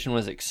situation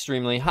was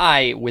extremely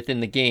high within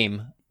the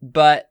game,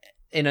 but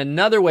in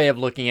another way of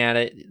looking at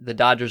it, the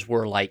Dodgers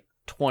were like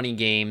 20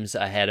 games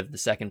ahead of the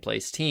second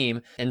place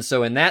team. And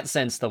so in that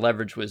sense, the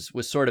leverage was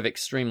sort of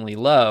extremely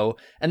low.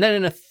 And then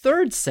in a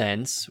third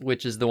sense,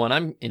 which is the one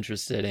I'm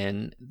interested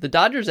in, the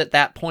Dodgers at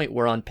that point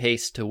were on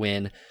pace to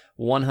win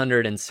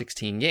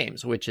 116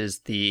 games, which is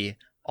the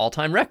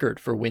all-time record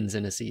for wins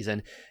in a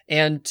season.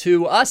 And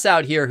to us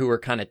out here who are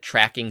kind of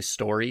tracking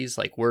stories,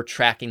 like we're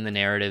tracking the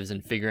narratives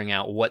and figuring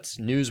out what's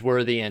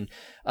newsworthy.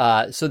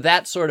 And so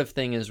that sort of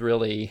thing is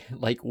really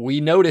like, we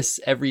notice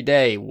every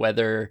day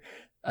whether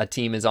a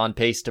team is on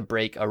pace to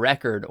break a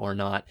record or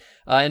not.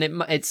 And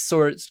it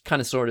sort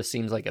of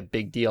seems like a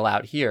big deal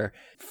out here.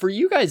 For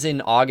you guys in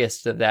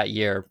August of that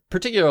year,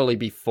 particularly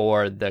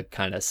before the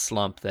kind of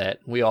slump that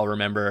we all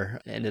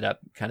remember ended up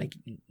kind of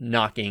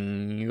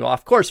knocking you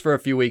off course for a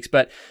few weeks,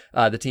 but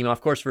the team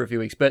off course for a few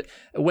weeks. But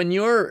when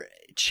you're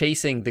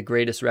chasing the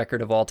greatest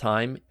record of all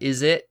time,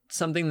 is it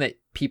something that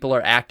people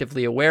are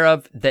actively aware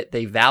of, that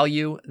they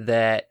value,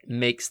 that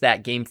makes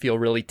that game feel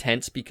really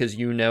tense because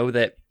you know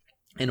that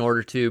in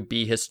order to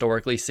be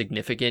historically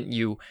significant,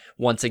 you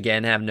once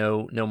again have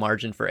no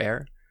margin for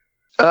error?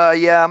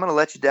 Yeah, I'm gonna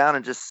let you down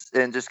and just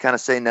kind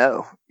of say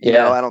no. You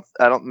know,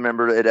 I don't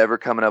remember it ever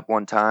coming up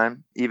one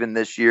time. Even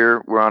this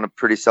year, we're on a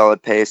pretty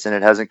solid pace, and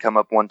it hasn't come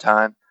up one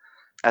time.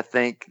 I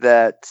think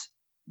that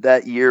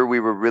year we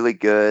were really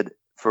good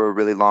for a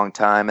really long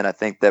time, and I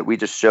think that we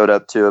just showed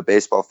up to a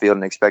baseball field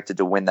and expected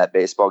to win that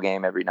baseball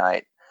game every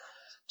night,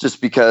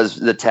 just because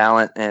the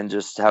talent and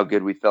just how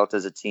good we felt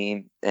as a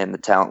team and the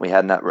talent we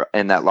had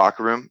in that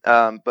locker room.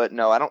 But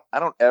no, I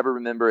don't ever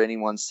remember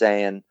anyone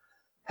saying,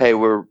 "Hey,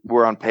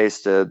 we're on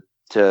pace to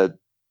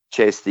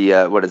chase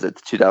the what is it,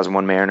 the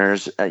 2001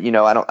 Mariners." You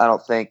know, I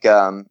don't think.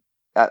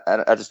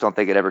 I just don't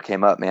think it ever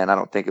came up, man. I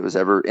don't think it was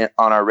ever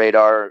on our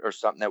radar or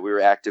something that we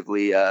were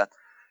actively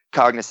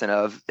cognizant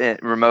of.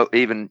 Remote,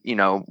 even, you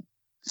know,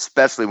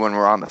 especially when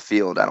we're on the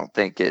field. I don't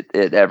think it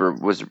ever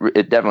was.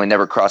 It definitely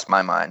never crossed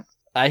my mind.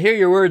 I hear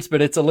your words,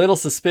 but it's a little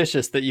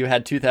suspicious that you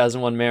had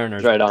 2001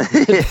 Mariners right on.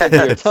 Yeah,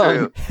 that's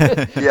true.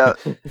 Yeah.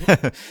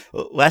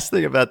 Last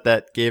thing about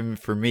that game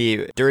for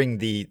me, during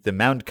the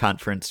mound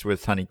conference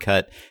with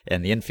Honeycutt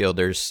and the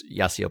infielders,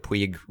 Yasiel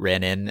Puig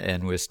ran in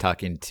and was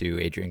talking to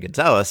Adrian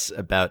Gonzalez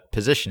about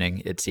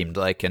positioning, it seemed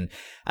like. And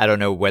I don't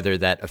know whether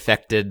that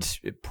affected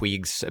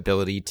Puig's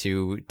ability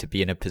to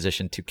be in a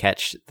position to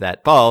catch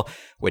that ball,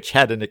 which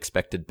had an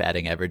expected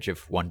batting average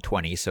of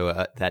 120.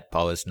 So that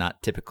ball is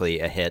not typically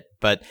a hit.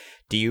 But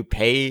do you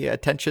pay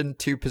attention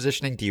to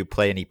positioning? Do you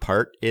play any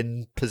part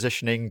in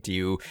positioning? Do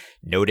you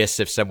notice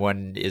if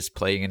someone is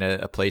playing in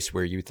a place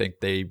where you think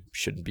they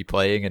shouldn't be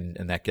playing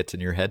and that gets in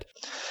your head?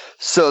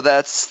 So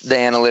that's the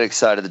analytics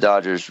side of the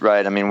Dodgers,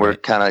 right? I mean, we're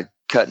kind of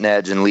cutting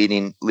edge and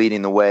leading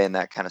the way and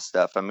that kind of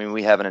stuff. I mean,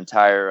 we have an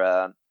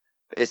entire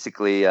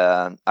basically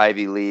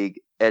Ivy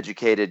League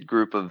educated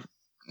group of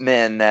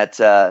men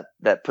that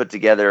put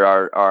together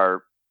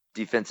our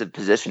defensive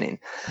positioning,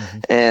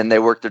 and they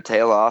work their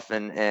tail off,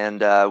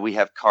 and we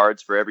have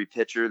cards for every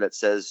pitcher that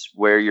says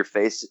where you're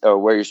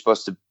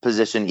supposed to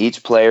position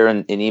each player,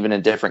 and even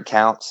in different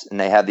counts, and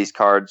they have these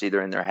cards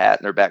either in their hat,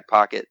 in their back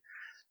pocket,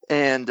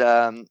 and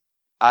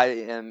I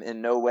am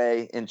in no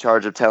way in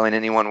charge of telling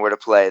anyone where to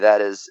play. That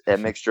is a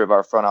mixture of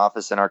our front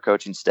office and our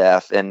coaching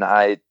staff, and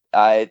I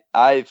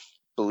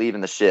believe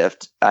in the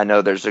shift. I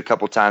know there's a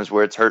couple times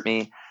where it's hurt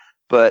me,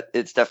 but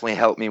it's definitely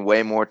helped me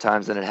way more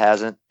times than it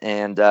hasn't.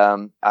 And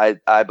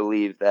I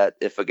believe that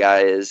if a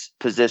guy is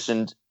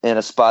positioned in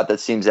a spot that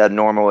seems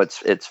abnormal,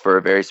 it's for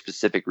a very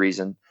specific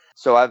reason.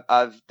 So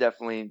I've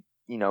definitely,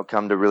 you know,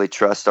 come to really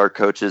trust our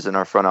coaches and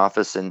our front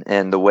office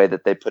and the way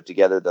that they put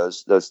together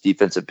those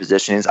defensive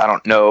positionings. I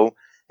don't know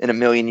in a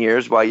million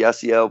years why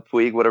Yasiel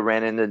Puig would have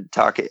ran in and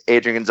talk to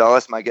Adrian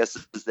Gonzalez. My guess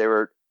is they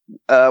were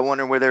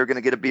wondering where they were going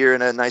to get a beer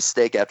and a nice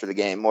steak after the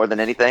game more than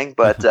anything.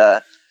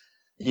 But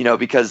you know,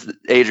 because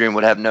Adrian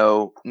would have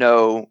no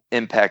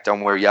impact on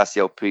where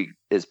Yasiel Puig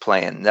is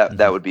playing.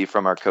 That would be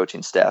from our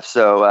coaching staff.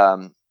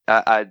 So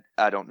I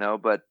don't know,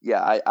 but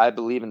yeah, I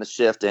believe in the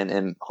shift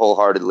and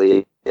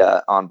wholeheartedly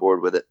on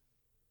board with it.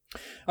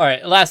 All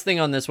right, last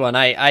thing on this one.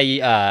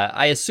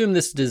 I assume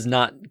this does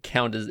not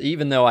count as,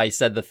 even though I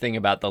said the thing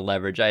about the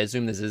leverage, I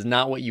assume this is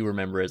not what you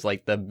remember as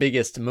like the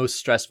biggest, most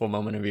stressful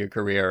moment of your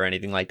career or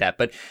anything like that.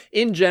 But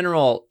in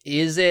general,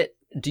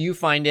 do you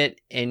find it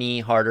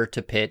any harder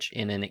to pitch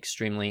in an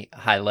extremely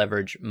high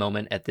leverage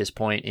moment at this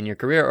point in your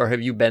career, or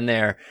have you been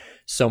there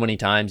so many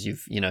times?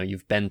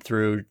 You've been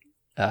through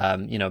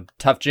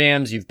tough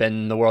jams, you've been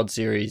in the World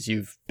Series,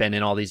 you've been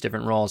in all these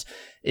different roles.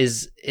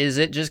 Is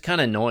it just kind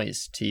of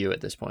noise to you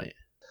at this point?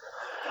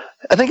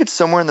 I think it's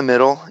somewhere in the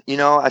middle. You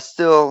know, I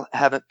still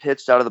haven't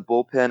pitched out of the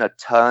bullpen a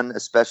ton,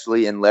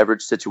 especially in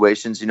leverage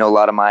situations. You know, a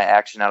lot of my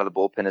action out of the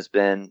bullpen has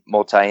been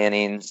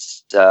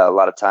multi-innings. A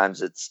lot of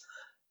times it's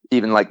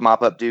even like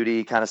mop-up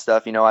duty kind of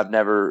stuff. You know, I've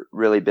never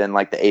really been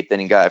like the eighth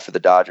inning guy for the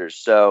Dodgers.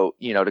 So,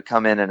 you know, to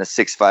come in a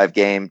 6-5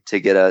 game to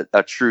get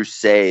a true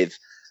save,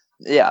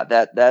 yeah,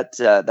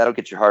 that'll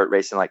get your heart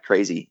racing like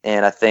crazy.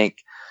 And I think,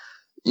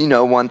 you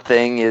know, one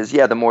thing is,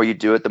 yeah, the more you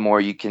do it, the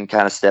more you can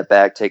kind of step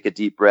back, take a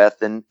deep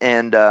breath, and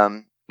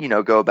you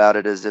know, go about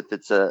it as if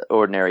it's a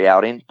ordinary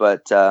outing.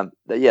 But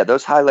yeah,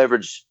 those high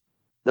leverage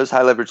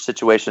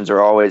situations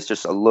are always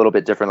just a little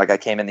bit different. Like I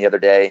came in the other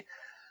day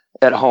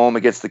at home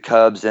against the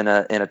Cubs in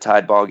a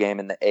tied ball game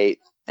in the 8th,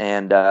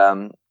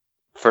 and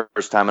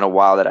first time in a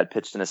while that I'd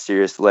pitched in a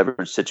serious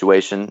leverage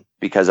situation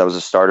because I was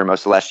a starter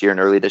most of last year and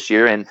early this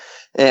year, and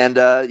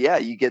yeah,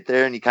 you get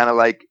there and you kind of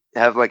like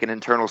have like an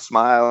internal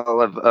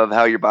smile of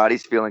how your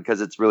body's feeling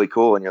because it's really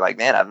cool, and you're like,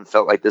 man, I haven't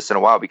felt like this in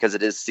a while, because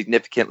it is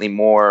significantly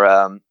more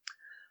I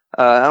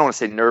don't want to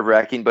say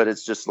nerve-wracking, but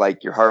it's just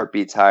like your heart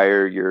beats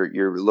higher,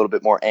 you're a little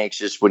bit more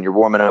anxious when you're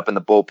warming up in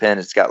the bullpen.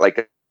 It's got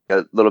like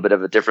a little bit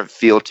of a different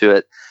feel to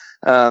it.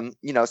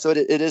 You know, so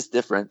it is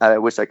different. I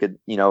wish I could,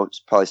 you know,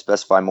 probably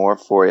specify more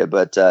for you,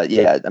 but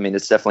yeah, I mean,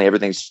 it's definitely,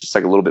 everything's just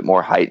like a little bit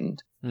more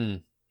heightened.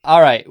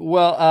 All right.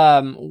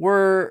 Well,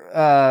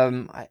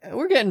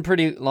 we're getting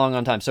pretty long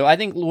on time, so I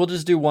think we'll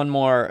just do one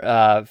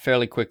more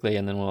fairly quickly,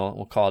 and then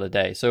we'll call it a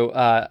day.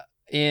 So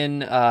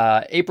in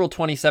April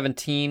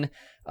 2017,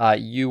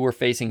 you were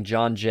facing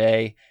John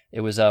Jay.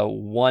 It was a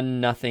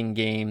 1-0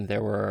 game.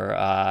 There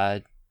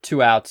were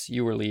 2 outs.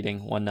 You were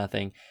leading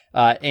 1-0.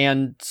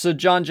 And so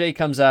John Jay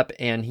comes up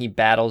and he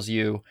battles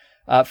you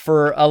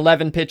for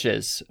 11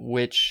 pitches,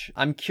 which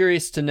I'm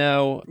curious to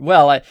know.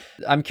 Well,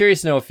 I'm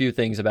curious to know a few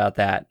things about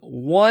that.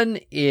 One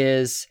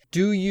is,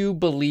 do you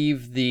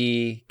believe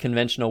the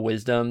conventional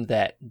wisdom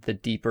that the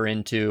deeper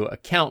into a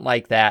count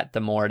like that,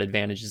 the more it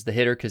advantages the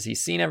hitter because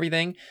he's seen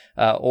everything?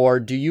 Or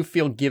do you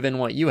feel, given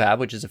what you have,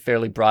 which is a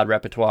fairly broad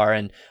repertoire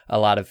and a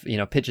lot of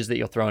pitches that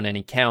you'll throw in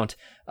any count,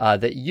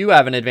 that you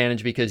have an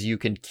advantage because you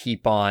can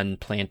keep on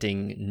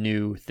planting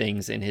new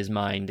things in his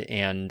mind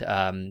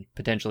and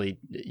potentially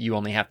you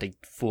only have to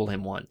fool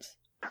him once?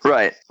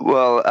 Right.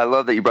 Well, I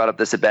love that you brought up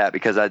this at bat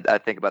because I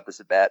think about this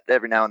at bat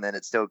every now and then.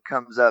 It still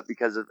comes up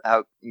because of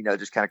how,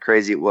 just kind of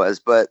crazy it was.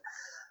 But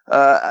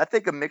I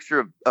think a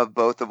mixture of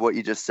both of what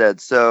you just said.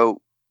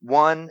 So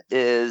one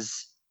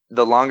is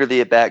the longer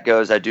the at bat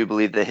goes, I do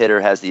believe the hitter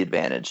has the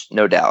advantage,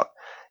 no doubt.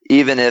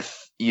 Even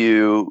if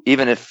you're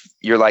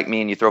like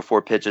me and you throw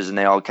 4 pitches and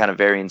they all kind of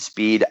vary in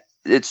speed,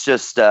 it's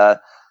just the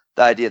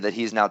idea that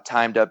he's now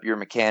timed up your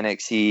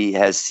mechanics. He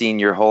has seen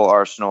your whole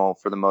arsenal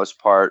for the most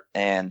part,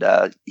 and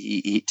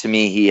to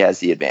me, he has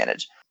the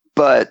advantage.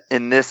 But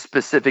in this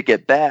specific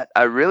at bat,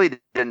 I really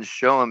didn't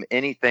show him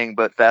anything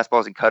but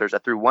fastballs and cutters. I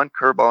threw one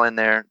curveball in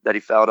there that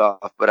he fouled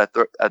off, but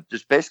I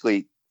just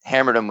basically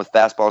hammered him with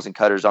fastballs and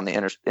cutters on the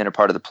inner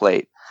part of the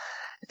plate.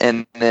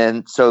 And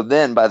then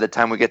by the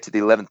time we get to the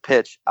 11th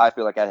pitch, I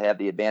feel like I have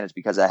the advantage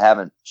because I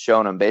haven't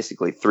shown him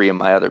basically 3 of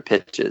my other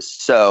pitches.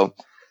 So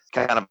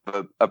kind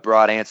of a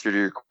broad answer to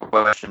your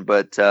question,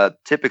 but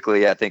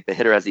typically I think the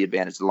hitter has the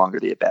advantage the longer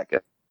the at bat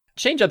goes.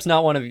 Changeup's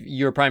not one of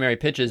your primary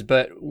pitches,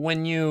 but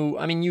when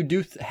you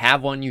do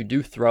have one, you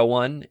do throw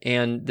one,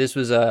 and this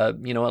was a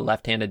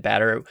left-handed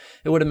batter,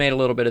 it would have made a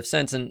little bit of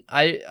sense. And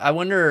I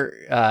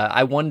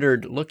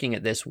wondered looking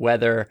at this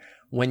whether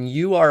when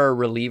you are a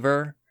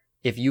reliever,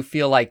 if you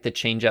feel like the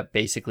changeup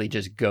basically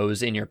just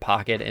goes in your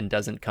pocket and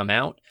doesn't come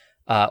out,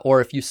 or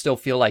if you still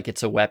feel like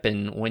it's a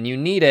weapon when you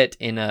need it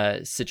in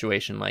a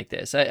situation like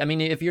this. I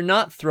mean, if you're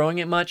not throwing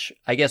it much,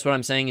 I guess what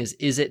I'm saying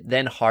is it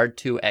then hard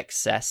to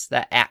access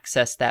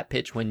that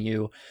pitch when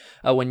you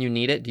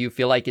need it? Do you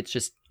feel like it's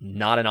just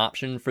not an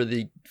option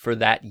for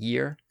that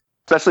year?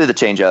 Especially the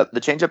changeup.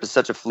 The changeup is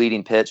such a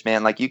fleeting pitch,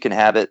 man. Like you can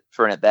have it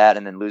for an at bat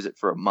and then lose it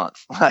for a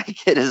month.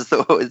 Like it's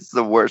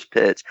the worst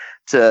pitch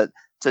to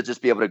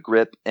just be able to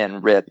grip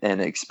and rip and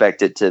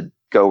expect it to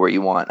go where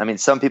you want. I mean,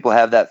 some people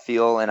have that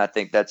feel, and I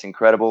think that's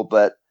incredible,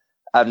 but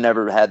I've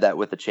never had that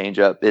with the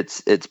changeup.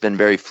 It's been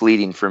very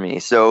fleeting for me.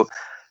 So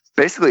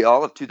basically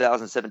all of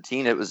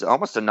 2017, it was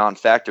almost a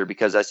non-factor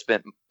because I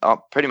spent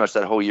pretty much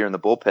that whole year in the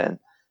bullpen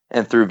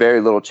and threw very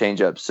little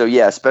changeup. So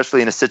yeah,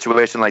 especially in a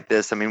situation like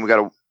this, I mean, we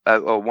got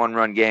a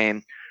one-run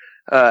game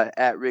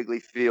at Wrigley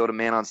Field, a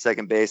man on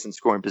second base and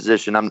scoring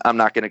position. I'm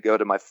not going to go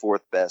to my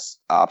 4th best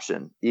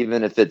option,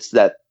 even if it's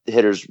that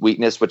hitter's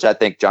weakness, which I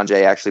think John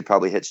Jay actually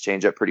probably hits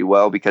changeup pretty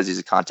well because he's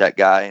a contact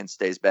guy and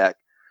stays back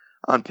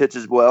on pitch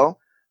as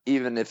well.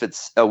 Even if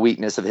it's a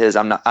weakness of his,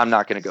 I'm not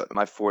going to go to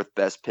my 4th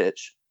best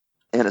pitch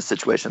in a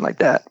situation like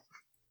that.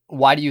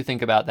 Why do you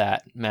think about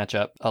that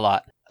matchup a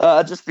lot?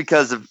 Just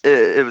because of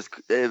it was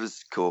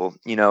cool.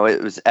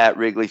 It was at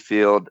Wrigley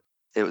Field.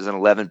 It was an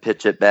 11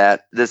 pitch at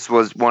bat. This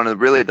was one of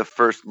the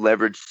first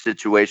leverage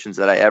situations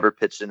that I ever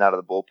pitched in out of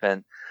the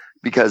bullpen,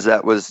 because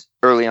that was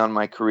early on in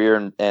my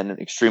career and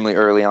extremely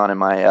early on in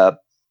my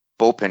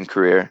bullpen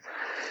career.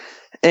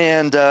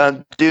 And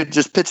dude,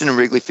 just pitching in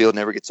Wrigley Field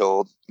never gets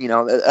old.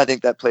 I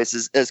think that place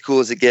is as cool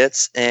as it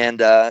gets,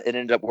 and it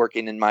ended up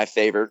working in my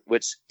favor,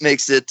 which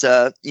makes it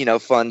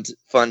fun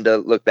to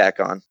look back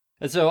on.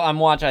 So I'm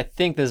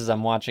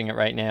watching it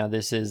right now.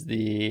 This is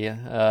the,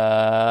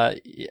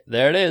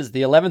 there it is,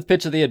 the 11th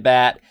pitch of the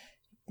at-bat.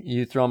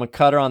 You throw him a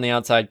cutter on the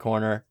outside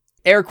corner.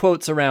 Air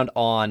quotes around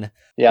on.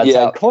 The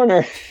outside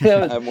corner.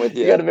 I'm with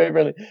you. You got it very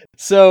brilliant.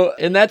 So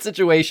in that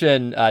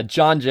situation,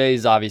 John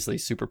Jay's obviously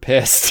super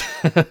pissed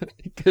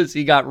because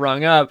he got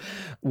rung up.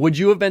 Would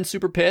you have been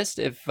super pissed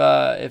if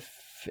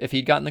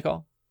he'd gotten the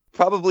call?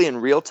 Probably in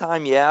real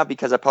time, yeah,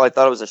 because I probably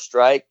thought it was a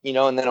strike,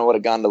 and then I would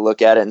have gone to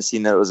look at it and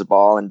seen that it was a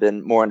ball and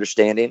been more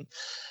understanding,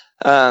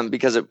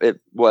 because it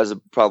was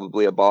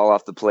probably a ball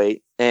off the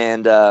plate.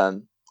 And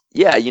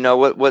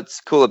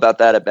what's cool about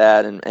that at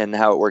bat and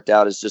how it worked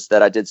out is just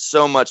that I did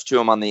so much to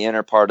him on the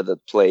inner part of the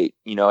plate.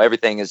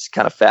 Everything is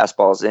kind of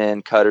fastballs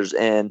in, cutters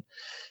in,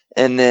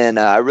 and then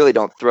I really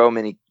don't throw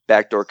many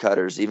backdoor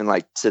cutters. Even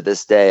like to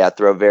this day, I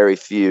throw very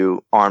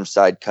few arm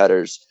side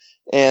cutters.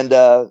 And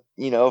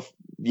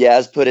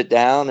Yaz put it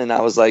down, and I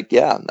was like,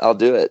 yeah, I'll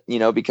do it,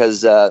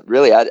 because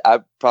really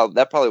that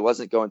probably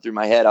wasn't going through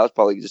my head. I was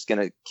probably just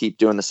going to keep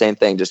doing the same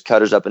thing, just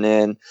cutters up and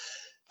in,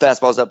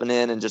 fastballs up and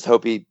in, and just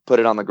hope he put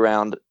it on the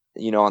ground,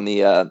 on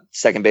the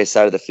second base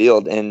side of the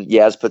field. And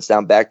Yaz puts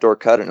down backdoor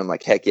cutter, and I'm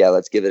like, heck yeah,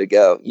 let's give it a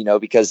go,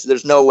 because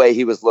there's no way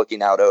he was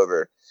looking out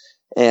over.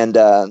 And,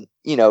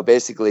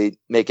 basically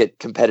make it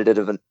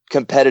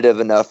competitive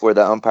enough where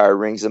the umpire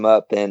rings him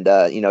up. And,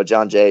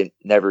 John Jay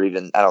never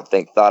even, I don't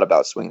think, thought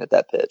about swinging at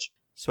that pitch.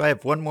 So I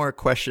have one more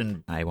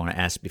question I want to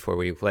ask before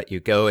we let you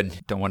go,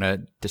 and don't want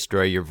to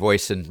destroy your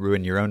voice and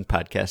ruin your own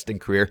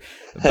podcasting career.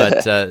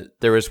 But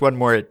there was one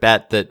more at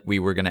bat that we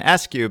were going to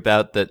ask you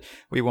about that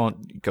we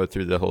won't go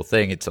through the whole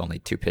thing. It's only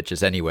 2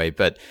 pitches anyway,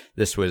 but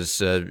this was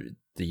the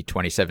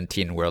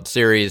 2017 World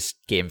Series,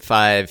 Game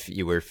 5.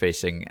 You were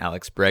facing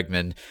Alex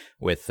Bregman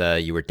with,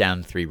 you were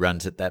down 3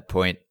 runs at that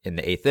point in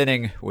the 8th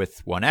inning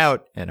with 1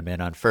 out and a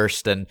man on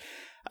first. And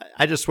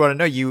I just want to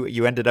know,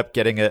 you ended up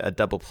getting a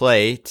double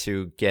play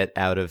to get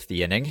out of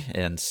the inning.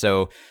 And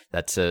so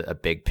that's a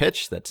big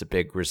pitch. That's a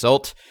big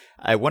result.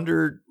 I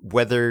wonder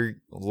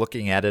whether,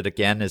 looking at it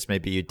again as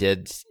maybe you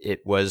did, it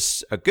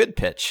was a good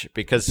pitch,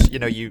 because,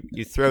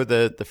 you throw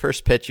the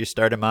first pitch, you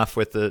start him off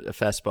with a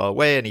fastball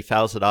away and he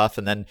fouls it off.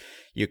 And then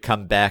you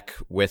come back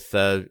with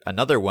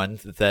another one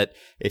that,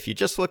 if you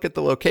just look at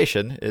the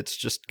location, it's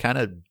just kind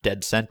of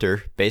dead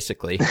center,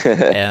 basically.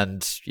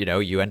 And,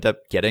 you end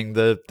up getting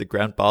the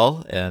ground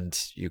ball and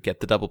you get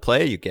the double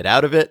play, you get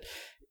out of it.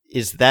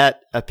 Is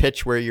that a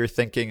pitch where you're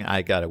thinking,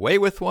 I got away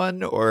with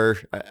one, or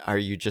are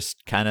you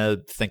just kind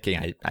of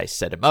thinking, I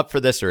set him up for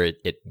this, or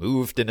it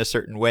moved in a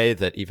certain way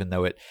that even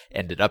though it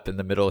ended up in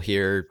the middle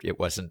here, it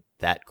wasn't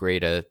that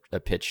great a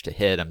pitch to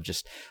hit? I'm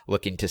just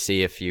looking to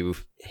see if you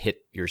hit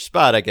your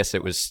spot. I guess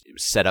it was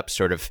set up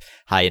sort of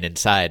high and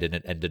inside, and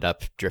it ended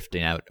up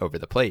drifting out over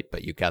the plate,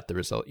 but you got the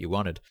result you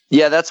wanted.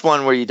 Yeah, that's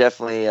one where you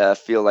definitely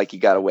feel like you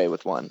got away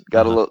with one.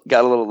 Got a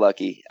little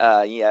lucky. So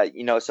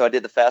I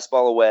did the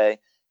fastball away,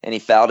 and he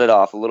fouled it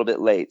off a little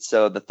bit late.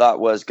 So the thought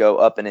was go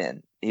up and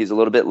in. He's a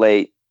little bit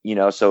late,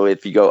 so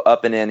if you go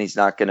up and in, he's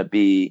going to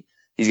be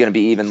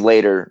even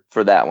later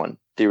for that one,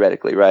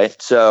 theoretically, right?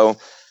 So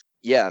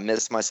yeah,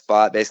 missed my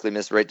spot, basically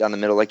missed right down the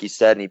middle, like you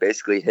said, and he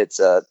basically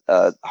hits a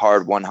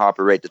hard one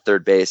hopper right to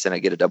third base, and I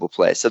get a double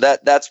play. So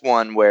that's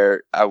one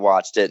where I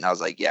watched it and I was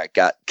like, yeah,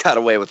 got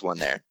away with one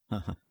there.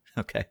 Uh-huh.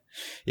 Okay.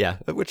 Yeah.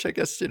 Which I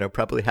guess,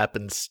 probably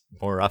happens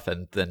more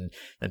often than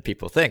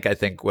people think. I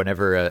think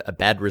whenever a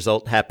bad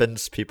result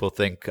happens, people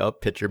think, oh,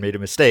 pitcher made a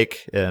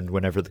mistake. And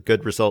whenever the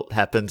good result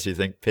happens, you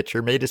think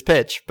pitcher made his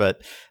pitch.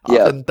 But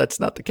often that's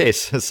not the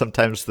case.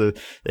 Sometimes the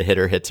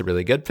hitter hits a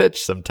really good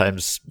pitch.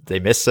 Sometimes they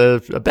miss a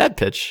bad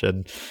pitch.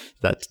 And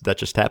that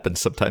just happens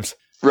sometimes.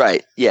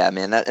 Right. Yeah,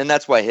 man.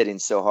 That's why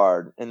hitting's so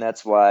hard. And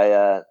that's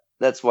why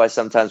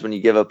sometimes when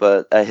you give up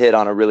a hit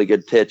on a really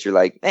good pitch, you're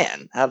like,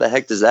 man, how the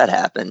heck does that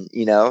happen?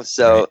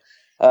 So,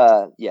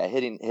 right.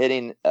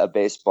 Hitting a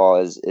baseball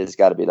is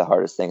got to be the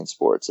hardest thing in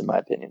sports, in my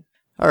opinion.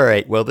 All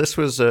right. Well, this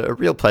was a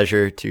real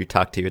pleasure to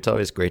talk to you. It's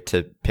always great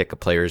to pick a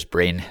player's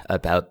brain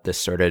about this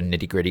sort of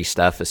nitty-gritty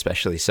stuff,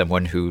 especially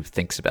someone who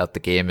thinks about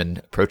the game and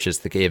approaches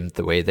the game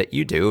the way that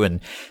you do. And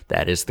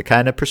that is the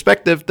kind of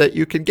perspective that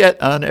you can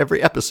get on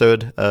every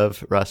episode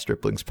of Ross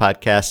Stripling's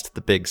podcast,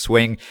 The Big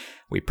Swing.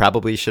 We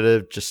probably should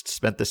have just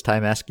spent this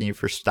time asking you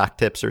for stock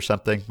tips or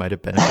something. Might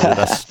have benefited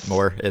us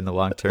more in the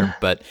long term.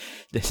 But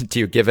do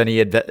you give any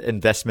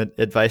investment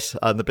advice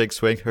on The Big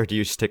Swing, or do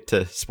you stick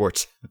to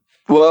sports?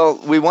 Well,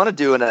 we want to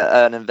do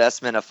an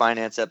investment, a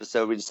finance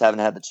episode. We just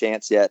haven't had the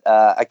chance yet.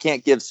 I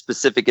can't give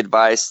specific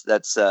advice.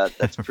 That's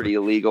pretty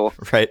illegal,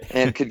 right?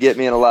 And could get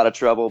me in a lot of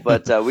trouble.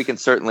 But we can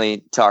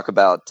certainly talk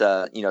about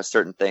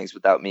certain things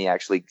without me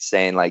actually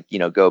saying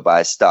go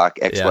buy stock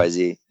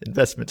XYZ.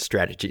 Investment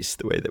strategies,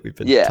 the way that we've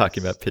been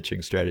talking about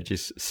pitching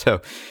strategies.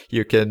 So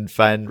you can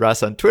find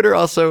Ross on Twitter,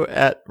 also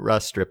at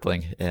Ross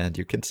Stripling, and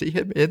you can see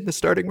him in the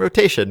starting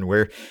rotation,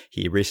 where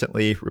he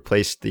recently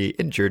replaced the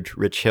injured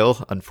Rich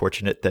Hill.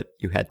 Unfortunate that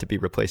you had to be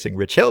replacing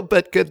Rich Hill,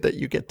 but good that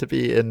you get to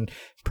be in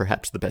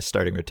perhaps the best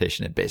starting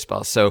rotation in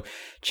baseball. So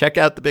check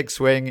out The Big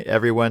Swing.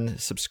 Everyone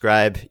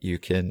subscribe. You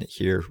can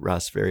hear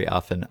Ross very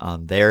often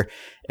on there.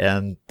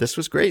 And this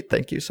was great.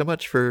 Thank you so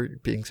much for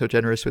being so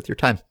generous with your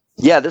time.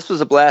 Yeah, this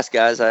was a blast,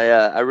 guys.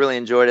 I really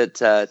enjoyed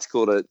it. It's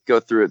cool to go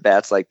through at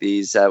bats like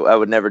these. I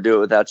would never do it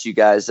without you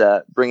guys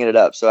bringing it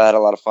up. So I had a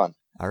lot of fun.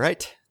 All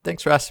right.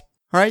 Thanks, Ross.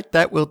 All right,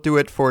 that will do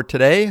it for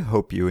today.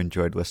 Hope you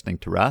enjoyed listening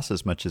to Ross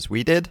as much as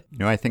we did.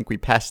 I think we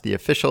passed the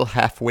official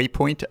halfway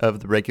point of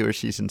the regular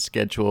season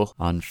schedule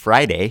on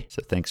Friday,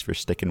 so thanks for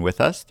sticking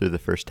with us through the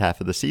first half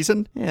of the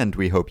season, and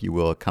we hope you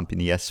will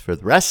accompany us for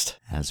the rest,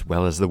 as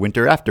well as the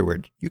winter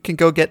afterward. You can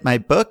go get my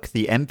book,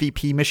 The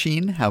MVP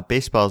Machine, How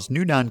Baseball's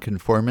New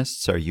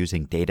Nonconformists Are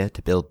Using Data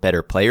to Build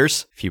Better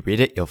Players. If you read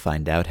it, you'll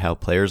find out how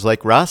players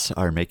like Ross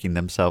are making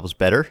themselves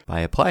better by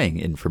applying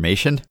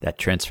information. That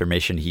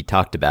transformation he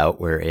talked about,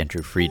 where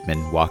Andrew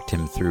Friedman walked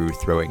him through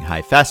throwing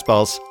high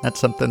fastballs, that's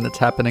something that's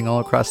happening all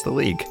across the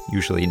league.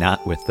 Usually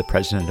not with the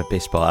president of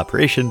baseball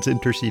operations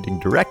interceding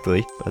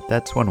directly, but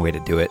that's one way to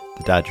do it.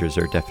 The Dodgers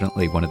are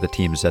definitely one of the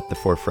teams at the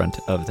forefront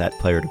of that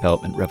player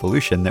development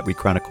revolution that we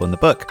chronicle in the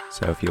book.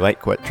 So if you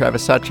like what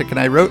Travis Sawchik and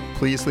I wrote,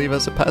 please leave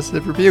us a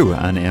positive review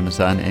on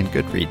Amazon and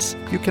Goodreads.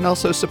 You can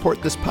also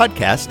support this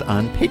podcast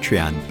on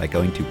Patreon by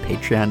going to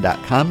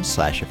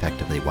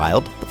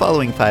patreon.com/effectivelywild. The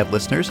following 5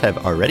 listeners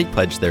have already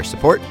pledged their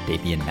support: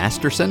 Davian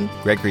Masterson,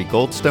 Gregory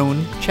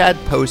Goldstone, Chad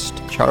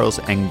Post, Charles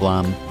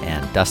Engblom,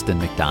 and Dustin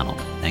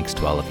McDonald. Thanks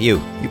to all of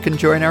you. You can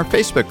join our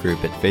Facebook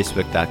group at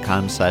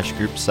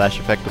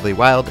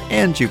facebook.com/groups/effectivelywild,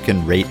 and you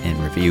can rate and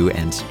review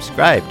and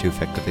subscribe to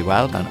Effectively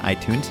Wild on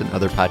iTunes and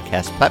other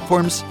podcast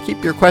platforms.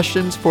 Keep your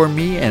questions for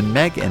me and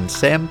Meg and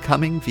Sam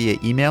coming via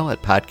email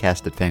at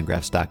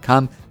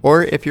podcast@fangraphs.com,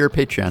 or if you're a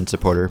Patreon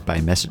supporter, by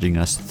messaging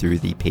us through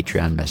the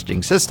Patreon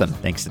messaging system.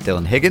 Thanks to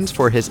Dylan Higgins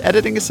for his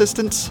editing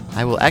assistance.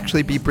 I will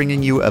actually be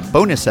bringing you a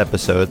bonus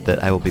episode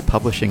that I will be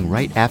publishing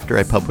right after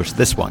I publish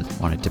this one.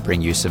 Wanted to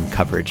bring you some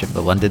coverage of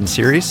the London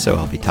series, so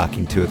I'll be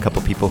talking to a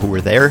couple people who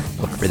were there.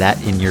 Look for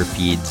that in your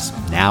feeds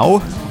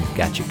now. We've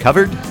got you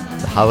covered.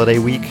 It's a holiday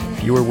week,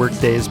 fewer work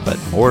days, but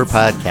more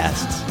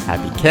podcasts.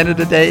 Happy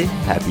Canada Day,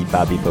 happy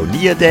Bobby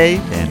Bonilla Day,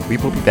 and we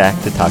will be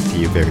back to talk to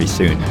you very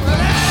soon.